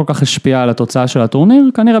דבר זה לא כל כך השפיע על התוצאה של הטורניר,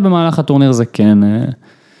 כנראה במהלך הטורניר זה כן...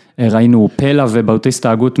 ראינו פלה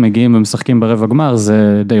ובאוטיסטה הגות מגיעים ומשחקים ברבע גמר,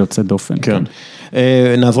 זה די יוצא דופן. כן.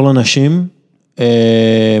 נעבור לנשים,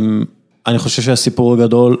 אני חושב שהסיפור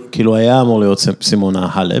הגדול, כאילו היה אמור להיות סימונה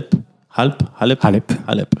הלפ,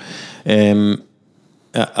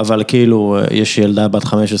 אבל כאילו יש ילדה בת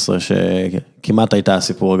 15 שכמעט הייתה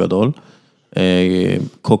הסיפור הגדול,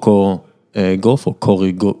 קוקו גוף או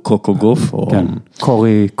קוקו גוף, כן,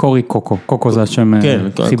 קורי קוקו, קוקו זה השם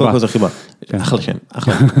חיבה. כן, קוקו זה חיבה, אחלה שם,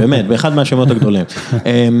 אחלה, באמת, באחד מהשמות הגדולים.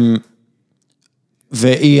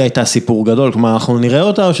 והיא הייתה סיפור גדול, כלומר, אנחנו נראה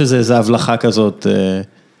אותה או שזה הבלחה כזאת?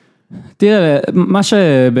 תראה, מה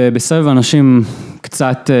שבסבב אנשים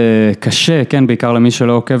קצת קשה, כן, בעיקר למי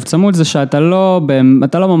שלא עוקב צמוד, זה שאתה לא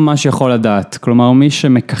ממש יכול לדעת, כלומר, מי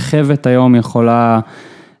שמככבת היום יכולה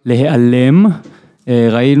להיעלם,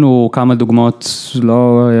 ראינו כמה דוגמאות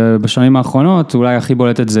לא בשנים האחרונות, אולי הכי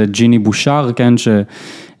בולטת זה ג'יני בושר, כן,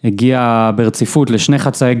 שהגיע ברציפות לשני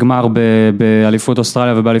חצאי גמר באליפות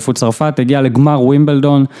אוסטרליה ובאליפות צרפת, הגיע לגמר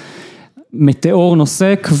ווימבלדון, מטאור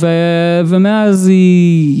נוסק, ומאז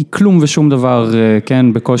היא כלום ושום דבר,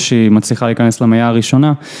 כן, בקושי מצליחה להיכנס למאה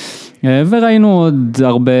הראשונה, וראינו עוד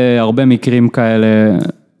הרבה מקרים כאלה,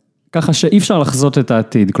 ככה שאי אפשר לחזות את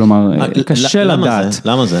העתיד, כלומר, קשה לדעת.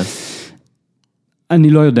 למה זה? אני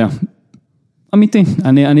לא יודע, אמיתי,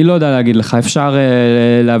 אני לא יודע להגיד לך, אפשר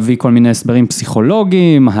להביא כל מיני הסברים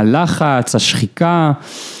פסיכולוגיים, הלחץ, השחיקה,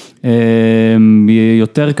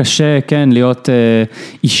 יותר קשה, כן, להיות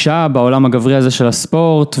אישה בעולם הגברי הזה של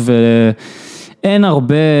הספורט, ואין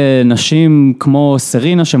הרבה נשים כמו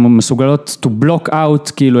סרינה שמסוגלות to block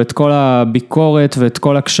out, כאילו את כל הביקורת ואת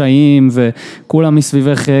כל הקשיים, וכולם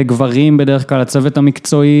מסביבך גברים בדרך כלל, הצוות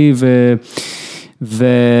המקצועי,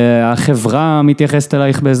 והחברה מתייחסת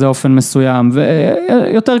אלייך באיזה אופן מסוים,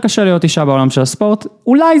 ויותר קשה להיות אישה בעולם של הספורט,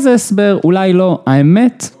 אולי זה הסבר, אולי לא,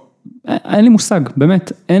 האמת, אין לי מושג,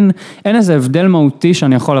 באמת, אין איזה הבדל מהותי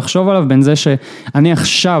שאני יכול לחשוב עליו, בין זה שאני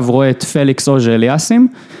עכשיו רואה את פליקס אוז'ה אליאסים,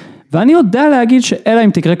 ואני יודע להגיד שאלה אם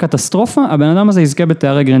תקרה קטסטרופה, הבן אדם הזה יזכה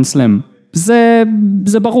בתארי גרנד סלאם,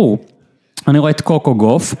 זה ברור. אני רואה את קוקו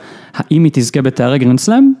גוף, האם היא תזכה בתארי גרנד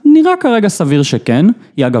סלאם? נראה כרגע סביר שכן,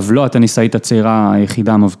 היא אגב לא הטניסאית הצעירה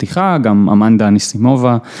היחידה המבטיחה, גם אמנדה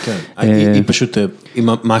אניסימובה. כן, היא פשוט, היא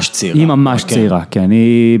ממש צעירה. היא ממש צעירה, כן,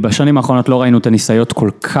 בשנים האחרונות לא ראינו טניסאיות כל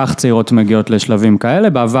כך צעירות מגיעות לשלבים כאלה,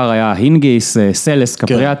 בעבר היה הינגיס, סלס,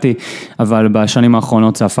 קפריאטי, אבל בשנים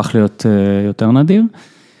האחרונות זה הפך להיות יותר נדיר.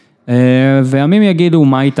 וימים יגידו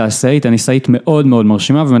מה היא תעשה, היא טניסאית מאוד מאוד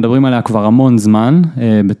מרשימה, ומדברים עליה כבר המון זמן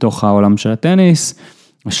בתוך העולם של הטניס.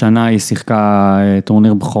 השנה היא שיחקה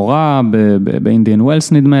טורניר בכורה באינדיאן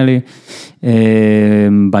ווילס נדמה לי,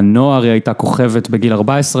 בנוער היא הייתה כוכבת בגיל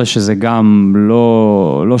 14, שזה גם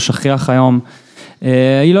לא שכיח היום,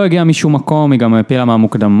 היא לא הגיעה משום מקום, היא גם הפילה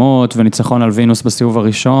מהמוקדמות וניצחון על וינוס בסיבוב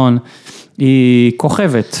הראשון, היא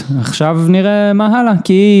כוכבת, עכשיו נראה מה הלאה,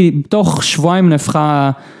 כי היא תוך שבועיים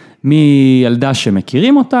נהפכה מילדה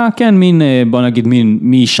שמכירים אותה, כן, בוא נגיד,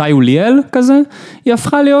 משי אוליאל כזה, היא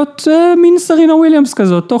הפכה להיות מין סרינה וויליאמס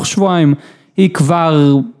כזאת, תוך שבועיים, היא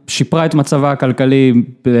כבר שיפרה את מצבה הכלכלי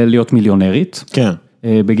להיות מיליונרית, כן.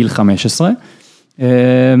 בגיל 15,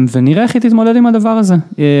 ונראה איך היא תתמודד עם הדבר הזה.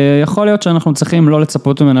 יכול להיות שאנחנו צריכים לא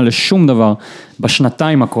לצפות ממנה לשום דבר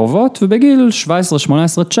בשנתיים הקרובות, ובגיל 17,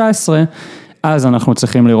 18, 19, אז אנחנו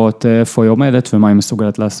צריכים לראות איפה היא עומדת ומה היא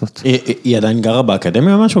מסוגלת לעשות. היא עדיין גרה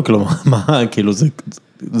באקדמיה או משהו? כאילו,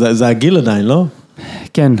 זה הגיל עדיין, לא?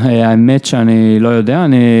 כן, האמת שאני לא יודע,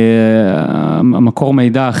 המקור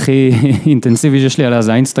מידע הכי אינטנסיבי שיש לי עליה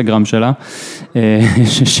זה האינסטגרם שלה,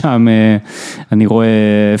 ששם אני רואה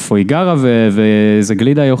איפה היא גרה ואיזה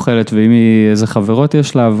גלידה היא אוכלת ואיזה חברות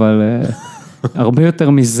יש לה, אבל הרבה יותר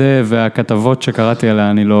מזה והכתבות שקראתי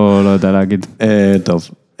עליה אני לא יודע להגיד. טוב.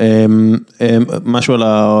 משהו על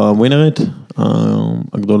הווינרית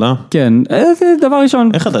הגדולה? כן, דבר ראשון.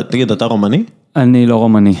 איך אתה, תגיד, אתה רומני? אני לא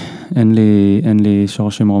רומני, אין לי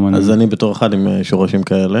שורשים רומנים. אז אני בתור אחד עם שורשים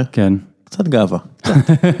כאלה. כן. קצת גאווה.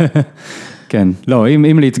 כן, לא,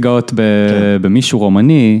 אם להתגאות במישהו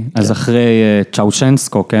רומני, אז אחרי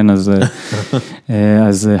צ'אושנסקו, כן,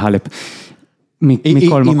 אז הלפ.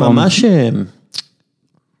 מכל מקום. היא ממש...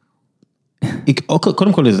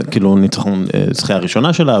 קודם כל, כאילו, ניצחון, זכייה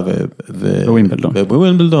הראשונה שלה,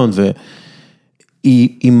 ווימבלדון,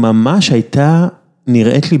 והיא ממש הייתה,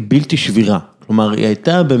 נראית לי בלתי שבירה, כלומר, היא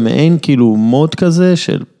הייתה במעין, כאילו, מוד כזה,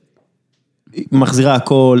 של מחזירה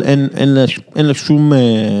הכל, אין לה שום,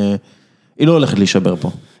 היא לא הולכת להישבר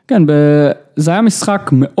פה. כן, זה היה משחק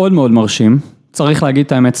מאוד מאוד מרשים, צריך להגיד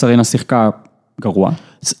את האמת, סרינה שיחקה גרוע.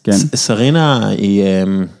 סרינה היא,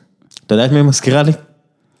 אתה יודע את מי היא מזכירה לי?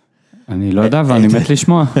 אני לא יודע, ואני מת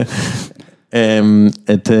לשמוע.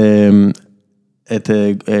 את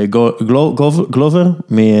גלובר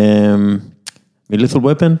מ-Lethal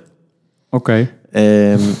Weapon. אוקיי.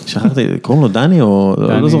 שכחתי, קוראים לו דני או...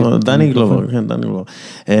 דני גלובר, כן, דני גלובר.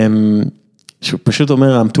 שהוא פשוט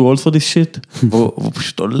אומר, I'm too old for this shit, והוא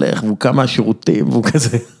פשוט הולך, והוא קם מהשירותים, והוא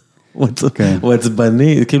כזה... הוא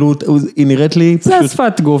עצבני, כאילו, היא נראית לי פשוט...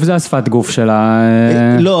 זה השפת גוף שלה.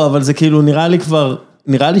 לא, אבל זה כאילו נראה לי כבר...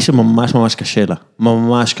 נראה לי שממש ממש קשה לה,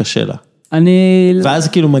 ממש קשה לה. ואז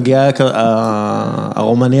כאילו מגיעה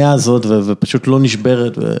הרומניה הזאת, ופשוט לא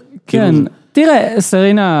נשברת. כן, תראה,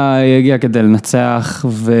 סרינה הגיעה כדי לנצח,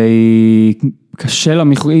 והיא קשה לה,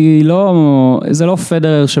 זה לא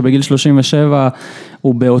פדרר שבגיל 37,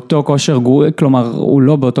 הוא באותו כושר, כלומר, הוא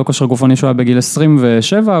לא באותו כושר גופני שהוא היה בגיל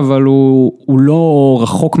 27, אבל הוא לא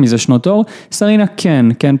רחוק מזה שנות אור. סרינה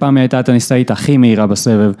כן, פעם היא הייתה הטניסאית הכי מהירה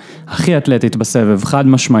בסבב, הכי אתלטית בסבב, חד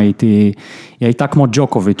משמעית, היא הייתה כמו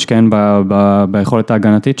ג'וקוביץ', כן, ביכולת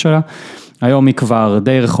ההגנתית שלה. היום היא כבר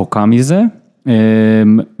די רחוקה מזה,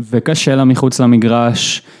 וקשה לה מחוץ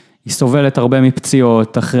למגרש, היא סובלת הרבה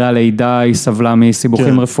מפציעות, אחרי הלידה היא סבלה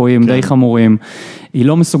מסיבוכים רפואיים די חמורים, היא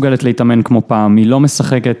לא מסוגלת להתאמן כמו פעם, היא לא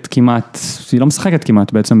משחקת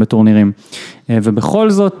כמעט בעצם בטורנירים, ובכל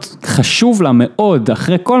זאת חשוב לה מאוד,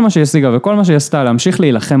 אחרי כל מה שהיא השיגה וכל מה שהיא עשתה, להמשיך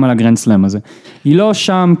להילחם על הגרנד סלאם הזה. היא לא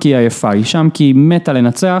שם כי היא עייפה, היא שם כי היא מתה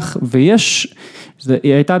לנצח, היא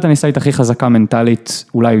הייתה הטניסאית הכי חזקה מנטלית,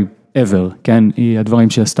 אולי ever, כן, הדברים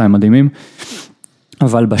שהיא עשתה הם מדהימים,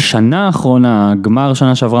 אבל בשנה האחרונה, הגמר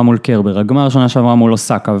השנה שעברה מול קרבר, הגמר השנה שעברה מול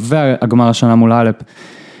אוסקה, והגמר השנה מול הלפ,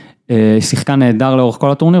 שיחקה נהדר לאורך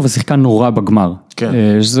כל הטורניר, ושיחקה נורא בגמר. כן.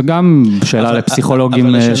 שזה גם שאלה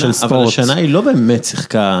לפסיכולוגים של ספורט. אבל השנה היא לא באמת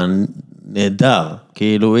שיחקה נהדר,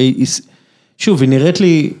 כאילו, שוב, היא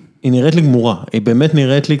נראית לי גמורה, היא באמת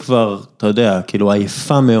נראית לי כבר, אתה יודע, כאילו,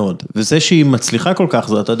 עייפה מאוד, וזה שהיא מצליחה כל כך,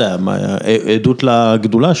 זה, אתה יודע, עדות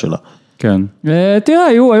לגדולה שלה. כן, תראה,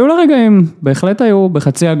 היו לה רגעים, בהחלט היו,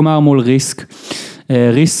 בחצי הגמר מול ריסק,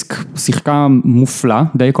 ריסק שיחקה מופלא,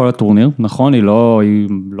 די כל הטורניר, נכון, היא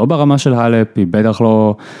לא ברמה של הלפ, היא בטח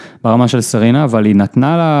לא ברמה של סרינה, אבל היא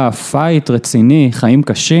נתנה לה פייט רציני, חיים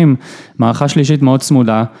קשים, מערכה שלישית מאוד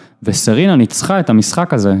צמודה, וסרינה ניצחה את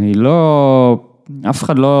המשחק הזה, היא לא, אף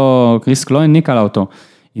אחד לא, ריסק לא הניקה לה אותו,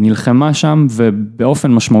 היא נלחמה שם,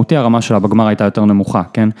 ובאופן משמעותי הרמה שלה בגמר הייתה יותר נמוכה,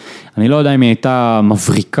 כן? אני לא יודע אם היא הייתה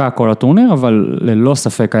מבריקה כל הטורניר, אבל ללא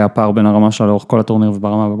ספק היה פער בין הרמה שלה לאורך כל הטורניר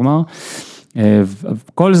וברמה בגמר,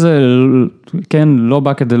 כל זה, כן, לא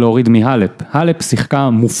בא כדי להוריד מהלפ, הלפ שיחקה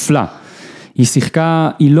מופלא, היא שיחקה,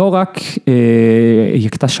 היא לא רק, היא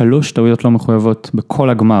יקטה 3 טעויות לא מחויבות בכל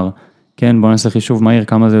הגמר, כן, בוא נעשה חישוב מהיר,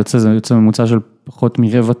 כמה זה יוצא ממוצע של פחות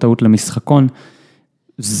מרבע טעות למשחקון,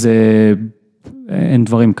 זה, אין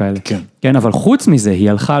דברים כאלה, כן, אבל חוץ מזה, היא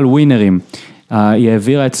הלכה על ווינרים, היא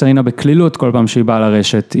העבירה את סרינה בקלילות כל פעם שהיא באה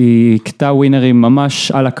לרשת, היא יקטה ווינרים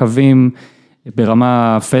ממש על הקווים,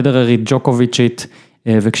 ברמה פדררית, ג'וקוביצ'ית,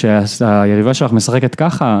 וכשהיריבה שלך משחקת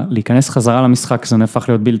ככה, להיכנס חזרה למשחק, זה נהפך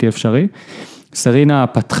להיות בלתי אפשרי. סרינה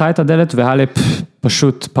פתחה את הדלת, והלפ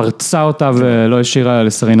פשוט פרצה אותה, ולא השאירה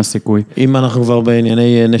לסרינה סיכוי. אם אנחנו כבר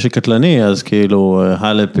בענייני נשק קטלני, אז כאילו,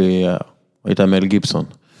 הלפ הייתה מל גיבסון.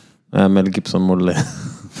 היה מל גיבסון מול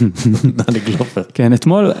דני גלופר. כן,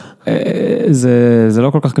 אתמול, זה לא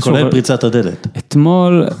כל כך קשור. כולל פריצת הדלת.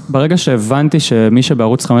 אתמול, ברגע שהבנתי שמי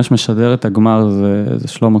שבערוץ 5 משדר את הגמר, זה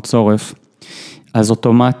שלמה צורף, אז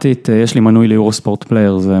אוטומטית, יש לי מנוי ליורוספורט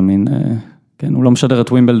פלייר, זה מין, כן, הוא לא משדר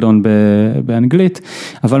את ווימבלדון באנגלית,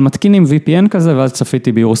 אבל מתקינים VPN כזה, ואז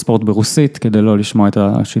צפיתי ביורוספורט ברוסית, כדי לא לשמוע את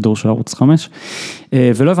השידור של ערוץ 5,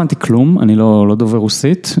 ולא הבנתי כלום, אני לא דובר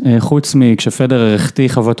רוסית, חוץ מכשפדרר החטיא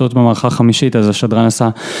חבטות במערכה חמישית, אז השדרן עשה,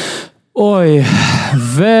 אוי,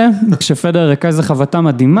 וכשפדרר רקע איזה חבטה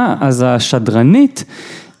מדהימה, אז השדרנית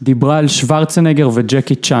דיברה על שוורצנגר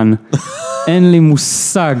וג'קי צ'אן, אין לי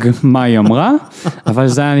מושג מה היא אמרה, אבל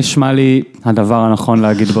זה היה נשמע לי הדבר הנכון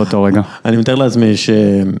להגיד באותו רגע. אני מתאר לעצמי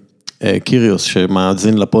שקיריוס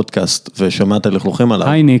שמאזין לפודקאסט ושמעת לכלוכים עליו.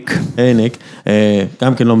 היי ניק. היי ניק,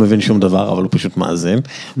 גם כן לא מבין שום דבר, אבל הוא פשוט מאזין,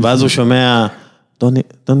 ואז הוא שומע,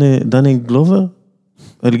 דני גלובר?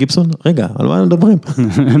 אל גיבסון? רגע, על מה הם מדברים?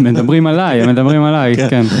 הם מדברים עליי,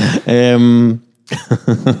 כן.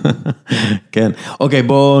 כן, אוקיי,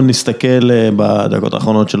 בואו נסתכל בדקות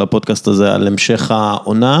האחרונות של הפודקאסט הזה על המשך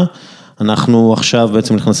העונה, אנחנו עכשיו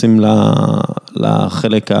בעצם נכנסים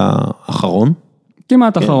לחלק האחרון.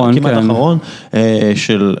 כמעט אחרון, כן. כמעט אחרון,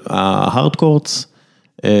 של ההארדקורטס,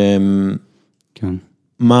 כן.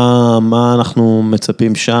 מה אנחנו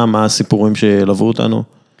מצפים שם, מה הסיפורים שילוו אותנו?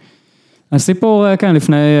 הסיפור, כן,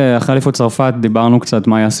 אחרי אליפות צרפת דיברנו קצת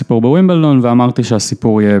מה היה הסיפור בווימבלדון, ואמרתי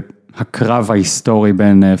שהסיפור יהיה הקרב ההיסטורי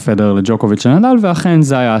בין פדרר לג'וקוביץ' ונדל, ואכן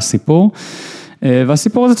זה היה הסיפור,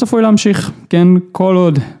 והסיפור הזה צפוי להמשיך, כן, כל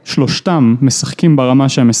עוד שלושתם משחקים ברמה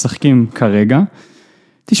שהם משחקים כרגע,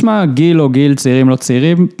 תשמע, גיל או גיל, צעירים לא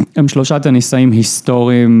צעירים, הם שלושת הניסאים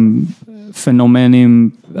היסטוריים, פנומנים,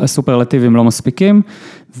 הסופרלטיביים לא מספיקים,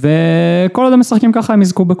 וכל עוד הם משחקים ככה הם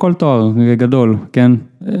יזכו בכל תואר גדול, כן,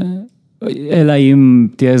 אלא אם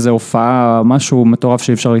תהיה איזו הופעה, משהו מטורף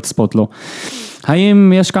שאי אפשר לצפות לו.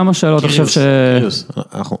 האם יש כמה שאלות, אני חושב ש...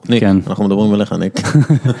 ניק, אנחנו מדברים עליך, ניק.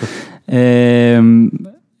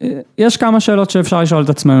 יש כמה שאלות שאפשר לשאול את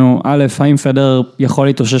עצמנו. א', האם פדרר יכול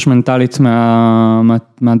להתאושש מנטלית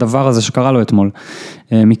מהדבר הזה שקרה לו אתמול?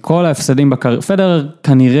 מכל ההפסדים בקריירה, פדרר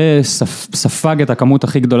כנראה ספג את הכמות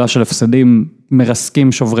הכי גדולה של הפסדים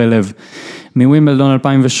מרסקים שוברי לב. מווימבלדון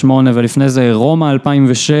 2008 ולפני זה רומא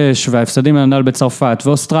 2006 וההפסדים לנדל בצרפת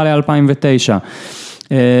ואוסטרליה 2009.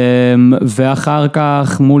 ואחר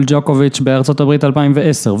כך מול ג'וקוביץ' בארצות הברית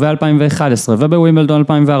 2010 ו-2011 ובווימבלדון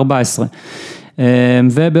 2014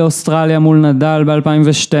 ובאוסטרליה מול נדל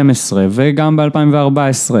ב-2012 וגם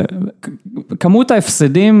ב-2014 כמות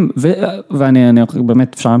ההפסדים ואני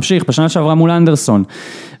באמת אפשר להמשיך בשנה שעברה מול אנדרסון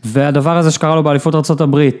והדבר הזה שקרה לו באליפות ארצות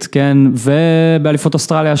הברית כן ובאליפות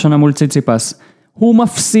אוסטרליה השנה מול ציציפס הוא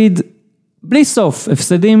מפסיד בלי סוף,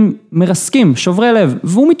 הפסדים מרסקים, שוברי לב,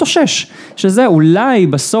 והוא מתאושש, שזה אולי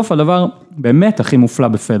בסוף הדבר באמת הכי מופלא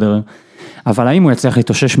בפדרר, אבל האם הוא יצליח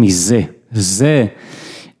להתאושש מזה, זה,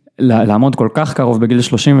 לעמוד כל כך קרוב בגיל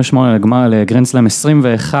 38 לגמר לגרנדסלאם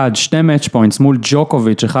 21, 2 מאץ' פוינטס מול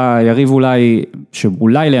ג'וקוביץ', יריב אולי,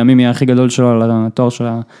 שאולי לימים יהיה הכי גדול שלו, על התואר של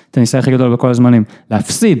הטניסאי הכי גדול בכל הזמנים,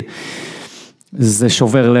 להפסיד, זה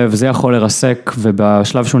שובר לב, זה יכול לרסק,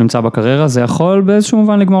 ובשלב שהוא נמצא בקריירה, זה יכול באיזשהו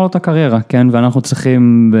מובן לגמור לו את הקריירה, כן? ואנחנו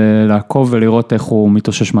צריכים לעקוב ולראות איך הוא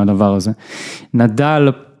מתאושש מהדבר הזה. נדל,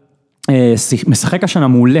 משחק השנה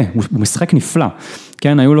מעולה, הוא משחק נפלא,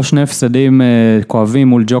 כן, היו לו שני הפסדים כואבים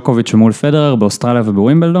מול ג'וקוביץ' ומול פדרר באוסטרליה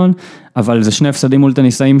ובווימבלדון, אבל זה שני הפסדים מול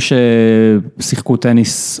טניסאים ששיחקו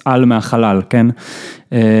טניס על מהחלל, כן,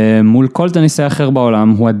 מול כל טניסאי אחר בעולם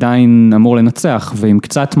הוא עדיין אמור לנצח, ועם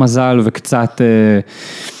קצת מזל וקצת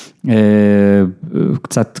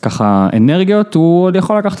קצת ככה אנרגיות, הוא עוד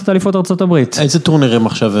יכול לקחת את אליפות ארצות הברית. איזה טורנירים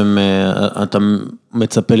עכשיו אתה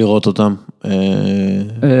מצפה לראות אותם?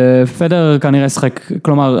 פדר כנראה שחק,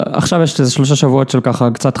 כלומר, עכשיו יש איזה 3 שבועות של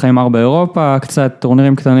ככה, קצת חיימר באירופה, קצת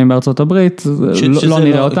טורנירים קטנים בארצות הברית, לא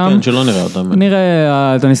נראה אותם. כן, שלא נראה אותם.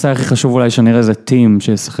 נראה, הטניסאי הכי חשוב אולי שנראה זה טים,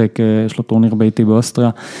 שישחק, יש לו טורניר ביתי באוסטריה,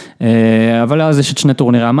 אבל אז יש את 2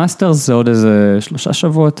 טורנירי המאסטרס, זה עוד איזה 3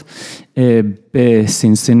 שבועות,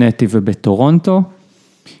 בסינסינטי ובטורונטו,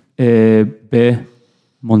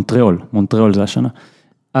 במונטריאול, מונטריאול זה השנה.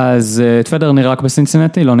 אז את פדר נראה רק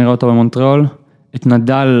בסינסינטי, לא נראה אותו במונטריאול. את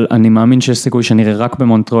נדל, אני מאמין שיש סיכוי שנראה רק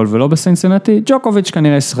במונטריאול ולא בסינסינטי. ג'וקוביץ'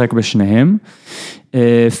 כנראה ישחק בשניהם.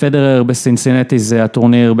 פדרר בסינסינטי זה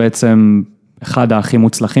הטורניר בעצם אחד הכי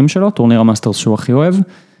מוצלחים שלו, טורניר המאסטרס שהוא הכי אוהב.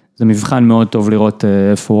 זה מבחן מאוד טוב לראות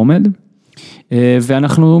איפה הוא עומד.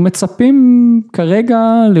 ואנחנו מצפים כרגע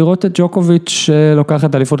לראות את ג'וקוביץ' שלוקח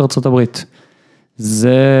את אליפות ארצות הברית.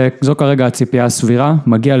 זו כרגע הציפייה הסבירה,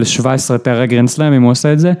 מגיע ל-17 תארי גרנד סלאם אם הוא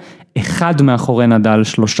עושה את זה, 1 מאחורי נדל,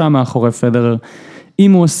 3 מאחורי פדרר,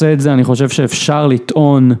 אם הוא עושה את זה אני חושב שאפשר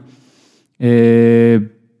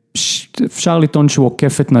לטעון שהוא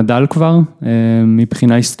עוקף את נדל כבר,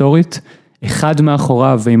 מבחינה היסטורית, 1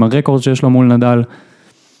 מאחוריו ועם הרקורד שיש לו מול נדל,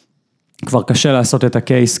 כבר קשה לעשות את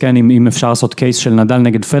הקייס, כן, אם אפשר לעשות קייס של נדל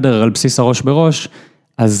נגד פדרר על בסיס הראש בראש,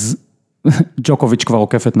 אז ג'וקוביץ' כבר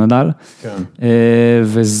עוקף את נדל, כן.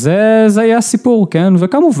 וזה יהיה הסיפור, כן,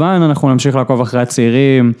 וכמובן אנחנו נמשיך לעקוב אחרי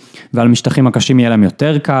הצעירים, ועל משטחים הקשים יהיה להם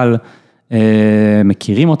יותר קל,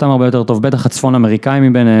 מכירים אותם הרבה יותר טוב, בטח הצפון אמריקאים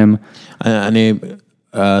מביניהם.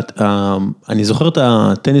 אני זוכר את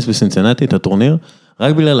הטניס בסינסינטי, את הטורניר,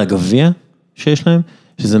 רק בגלל הגביע שיש להם,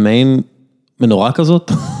 שזה מעין מנורה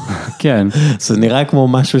כזאת. כן. זה נראה כמו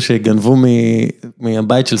משהו שגנבו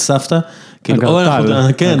מהבית של סבתא.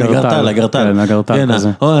 אגרטל. כן, אגרטל. כן, אגרטל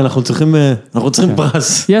כזה. אנחנו צריכים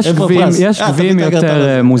פרס. יש גביעים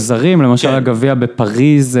יותר מוזרים, למשל הגביע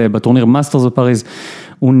בפריז, בטורניר מאסטרס בפריז,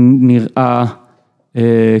 הוא נראה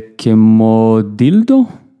כמו דילדו,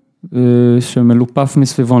 שמלופף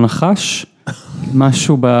מסביבו נחש,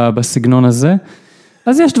 משהו בסגנון הזה.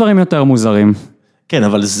 אז יש דברים יותר מוזרים. כן,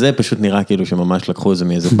 אבל זה פשוט נראה כאילו שממש לקחו את זה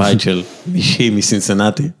מאיזה בית של מישהי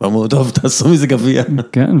מסינסינטי, ואמרו, טוב, תעשו מזה גביע.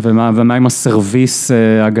 כן, ומה עם הסרוויס,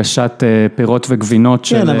 הגשת פירות וגבינות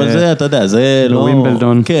של... כן, אבל זה, אתה יודע, זה לא...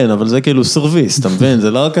 ווימבלדון. כן, אבל זה כאילו סרוויס, אתה מבין?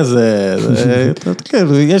 זה לא כזה... כן,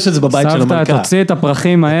 יש את זה בבית של המלכה. סבתא, תוציא את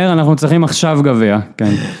הפרחים מהר, אנחנו צריכים עכשיו גביע,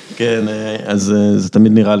 כן. כן, אז זה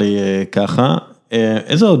תמיד נראה לי ככה.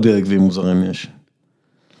 איזה עוד גביעים מוזרים יש?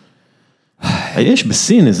 יש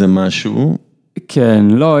בסין איזה משהו... כן,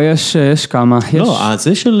 לא, יש כמה. לא,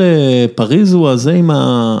 זה של פריז הוא הזה עם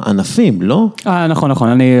הענפים, לא? נכון,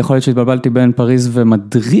 אני יכול להיות שהתבלבלתי בין פריז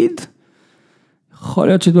ומדריד. יכול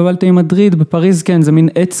להיות שהתבלבלתי עם מדריד, בפריז כן, זה מין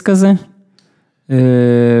עץ כזה.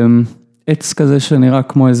 עץ כזה שנראה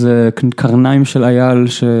כמו איזה קרניים של אייל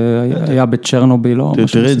שהיה בצ'רנוביל, לא?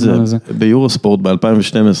 תראי את זה, ביורוספורט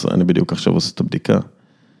ב-2012, אני בדיוק עכשיו עושה את הבדיקה.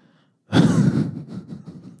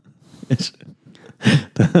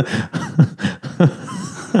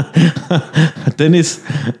 הטניס,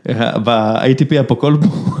 ב-ATP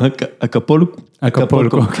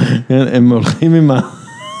אקפולקו, הם הולכים עם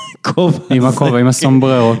הכובע. עם הכובע, עם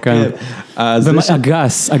הסומבררו, כן.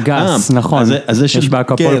 הגס, נכון. יש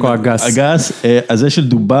באקפולקו הגס. הגס, הזה של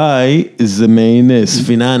דובאי, זה מעין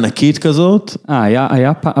ספינה ענקית כזאת.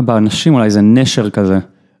 היה באנשים אולי זה נשר כזה,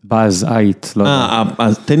 באז, עית, לא יודע.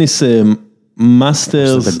 הטניס...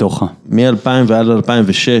 מאסטרס, מ-2000 ועד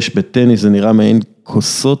 2006 בטניס זה נראה מעין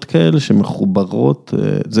כוסות כאלה שמחוברות,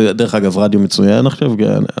 זה דרך אגב רדיו מצוין עכשיו,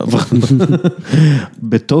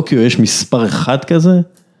 בטוקיו יש מספר 1 כזה,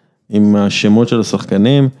 עם השמות של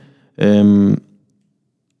השחקנים,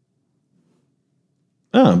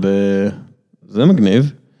 זה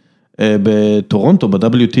מגניב, בטורונטו,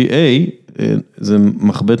 ב-WTA, זה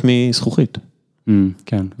מחבט מזכוכית.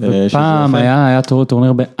 כן, ופעם היה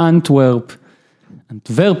טורניר באנטוורפ,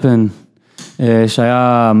 אנטוורפן,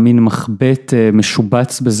 שהיה מין מחבט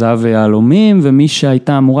משובץ בזהב ויהלומים, ומי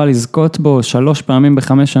שהייתה אמורה לזכות בו 3 פעמים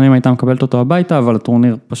ב5 שנים הייתה מקבלת אותו הביתה, אבל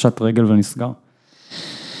הטורניר פשט רגל ונסגר.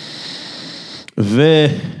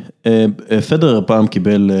 ופדרר פעם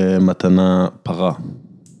קיבל מתנה פרה.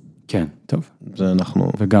 כן, טוב. זה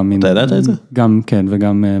אנחנו... וגם מין... אתה ידעת את זה? גם, כן,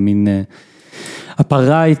 וגם מין...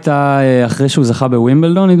 הפרה הייתה אחרי שהוא זכה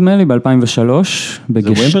בווימבלדון, נדמה לי, ב-2003,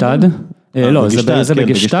 בגשטד. לא, זה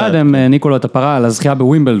בגשטד, הם ניקו לו את הפרה על הזכייה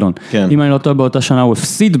בווימבלדון. אם אני לא טועה באותה שנה, הוא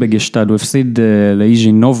הפסיד בגשטד, הוא הפסיד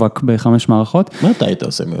לאיז'י נובק ב5 מערכות. מה אתה היית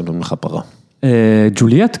עושה מיודון לך פרה?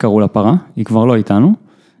 ג'וליאט קראו לה פרה, היא כבר לא איתנו.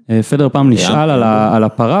 פדר פעם נשאל על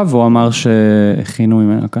הפרה, והוא אמר שהכינו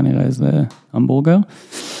ממנה כנראה איזה המבורגר.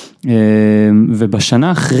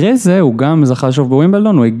 ובשנה אחרי זה, הוא גם זכה שוב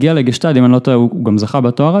בווימבלדון, הוא הגיע לגשטד, אם אני לא טועה, הוא גם זכה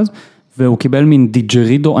בתואר אז, והוא קיבל מין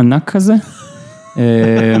דיג'רידו ענק כזה,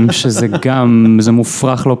 שזה גם, זה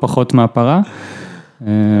מופרך לא פחות מהפרה.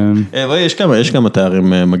 יש כמה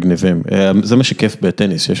תארים מגניבים, זה מה שכיף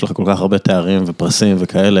בטניס, יש לך כל כך הרבה תארים ופרסים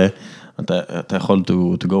וכאלה, אתה יכול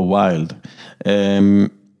to go wild.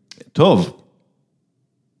 טוב,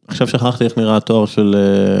 עכשיו שכחתי איך נראה התואר של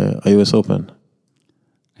ה-US Open.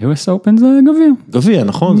 ה-US Open זה גביע. גביע,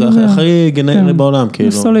 נכון, זה הכי גנרי בעולם,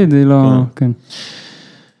 כאילו. סולידי, לא, כן.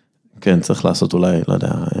 כן, צריך לעשות אולי, לא יודע,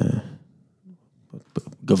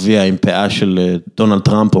 גביע עם פאה של דונלד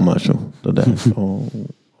טראמפ או משהו, אתה יודע.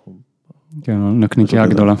 כן, נקניקיה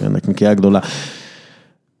גדולה. נקניקיה גדולה.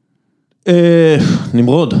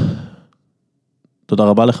 נמרוד, תודה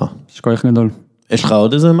רבה לך. יש כוח גדול. יש לך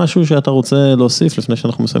עוד איזה משהו שאתה רוצה להוסיף לפני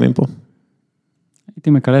שאנחנו מסיימים פה? הייתי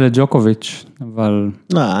מקלל את ג'וקוביץ', אבל...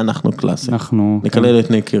 לא, אנחנו קלאסי. אנחנו... נקלל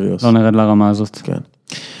את ניק קיריוס. לא נרד לרמה הזאת. כן.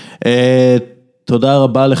 תודה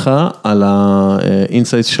רבה לך על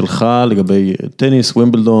האינסייטס שלך לגבי טניס,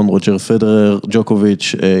 ווימבלדון, רוג'ר פדרר,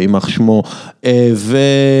 ג'וקוביץ', יימח שמו,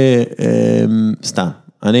 וסתם.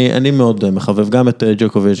 אני מאוד מחבב גם את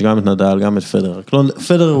ג'וקוביץ', גם את נדל, גם את פדרר.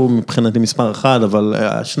 פדרר הוא מבחינתי מספר אחד, אבל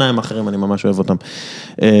השניים האחרים אני ממש אוהב אותם.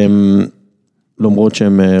 למרות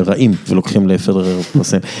שהם רעים ולוקחים לפדרר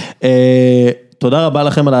פרסים. תודה רבה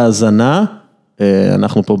לכם על ההאזנה.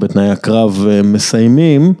 אנחנו פה בתנאי הקרב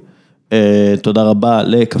מסיימים. תודה רבה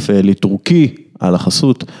לקפה אלי טורקי על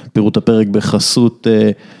החסות. פירוט הפרק בחסות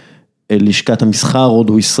לשכת המסחר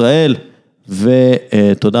הודו ישראל.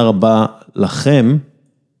 ותודה רבה לכם.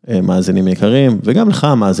 מאזינים יקרים, וגם לך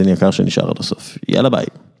מאזין יקר שנשאר עד הסוף. יאללה ביי.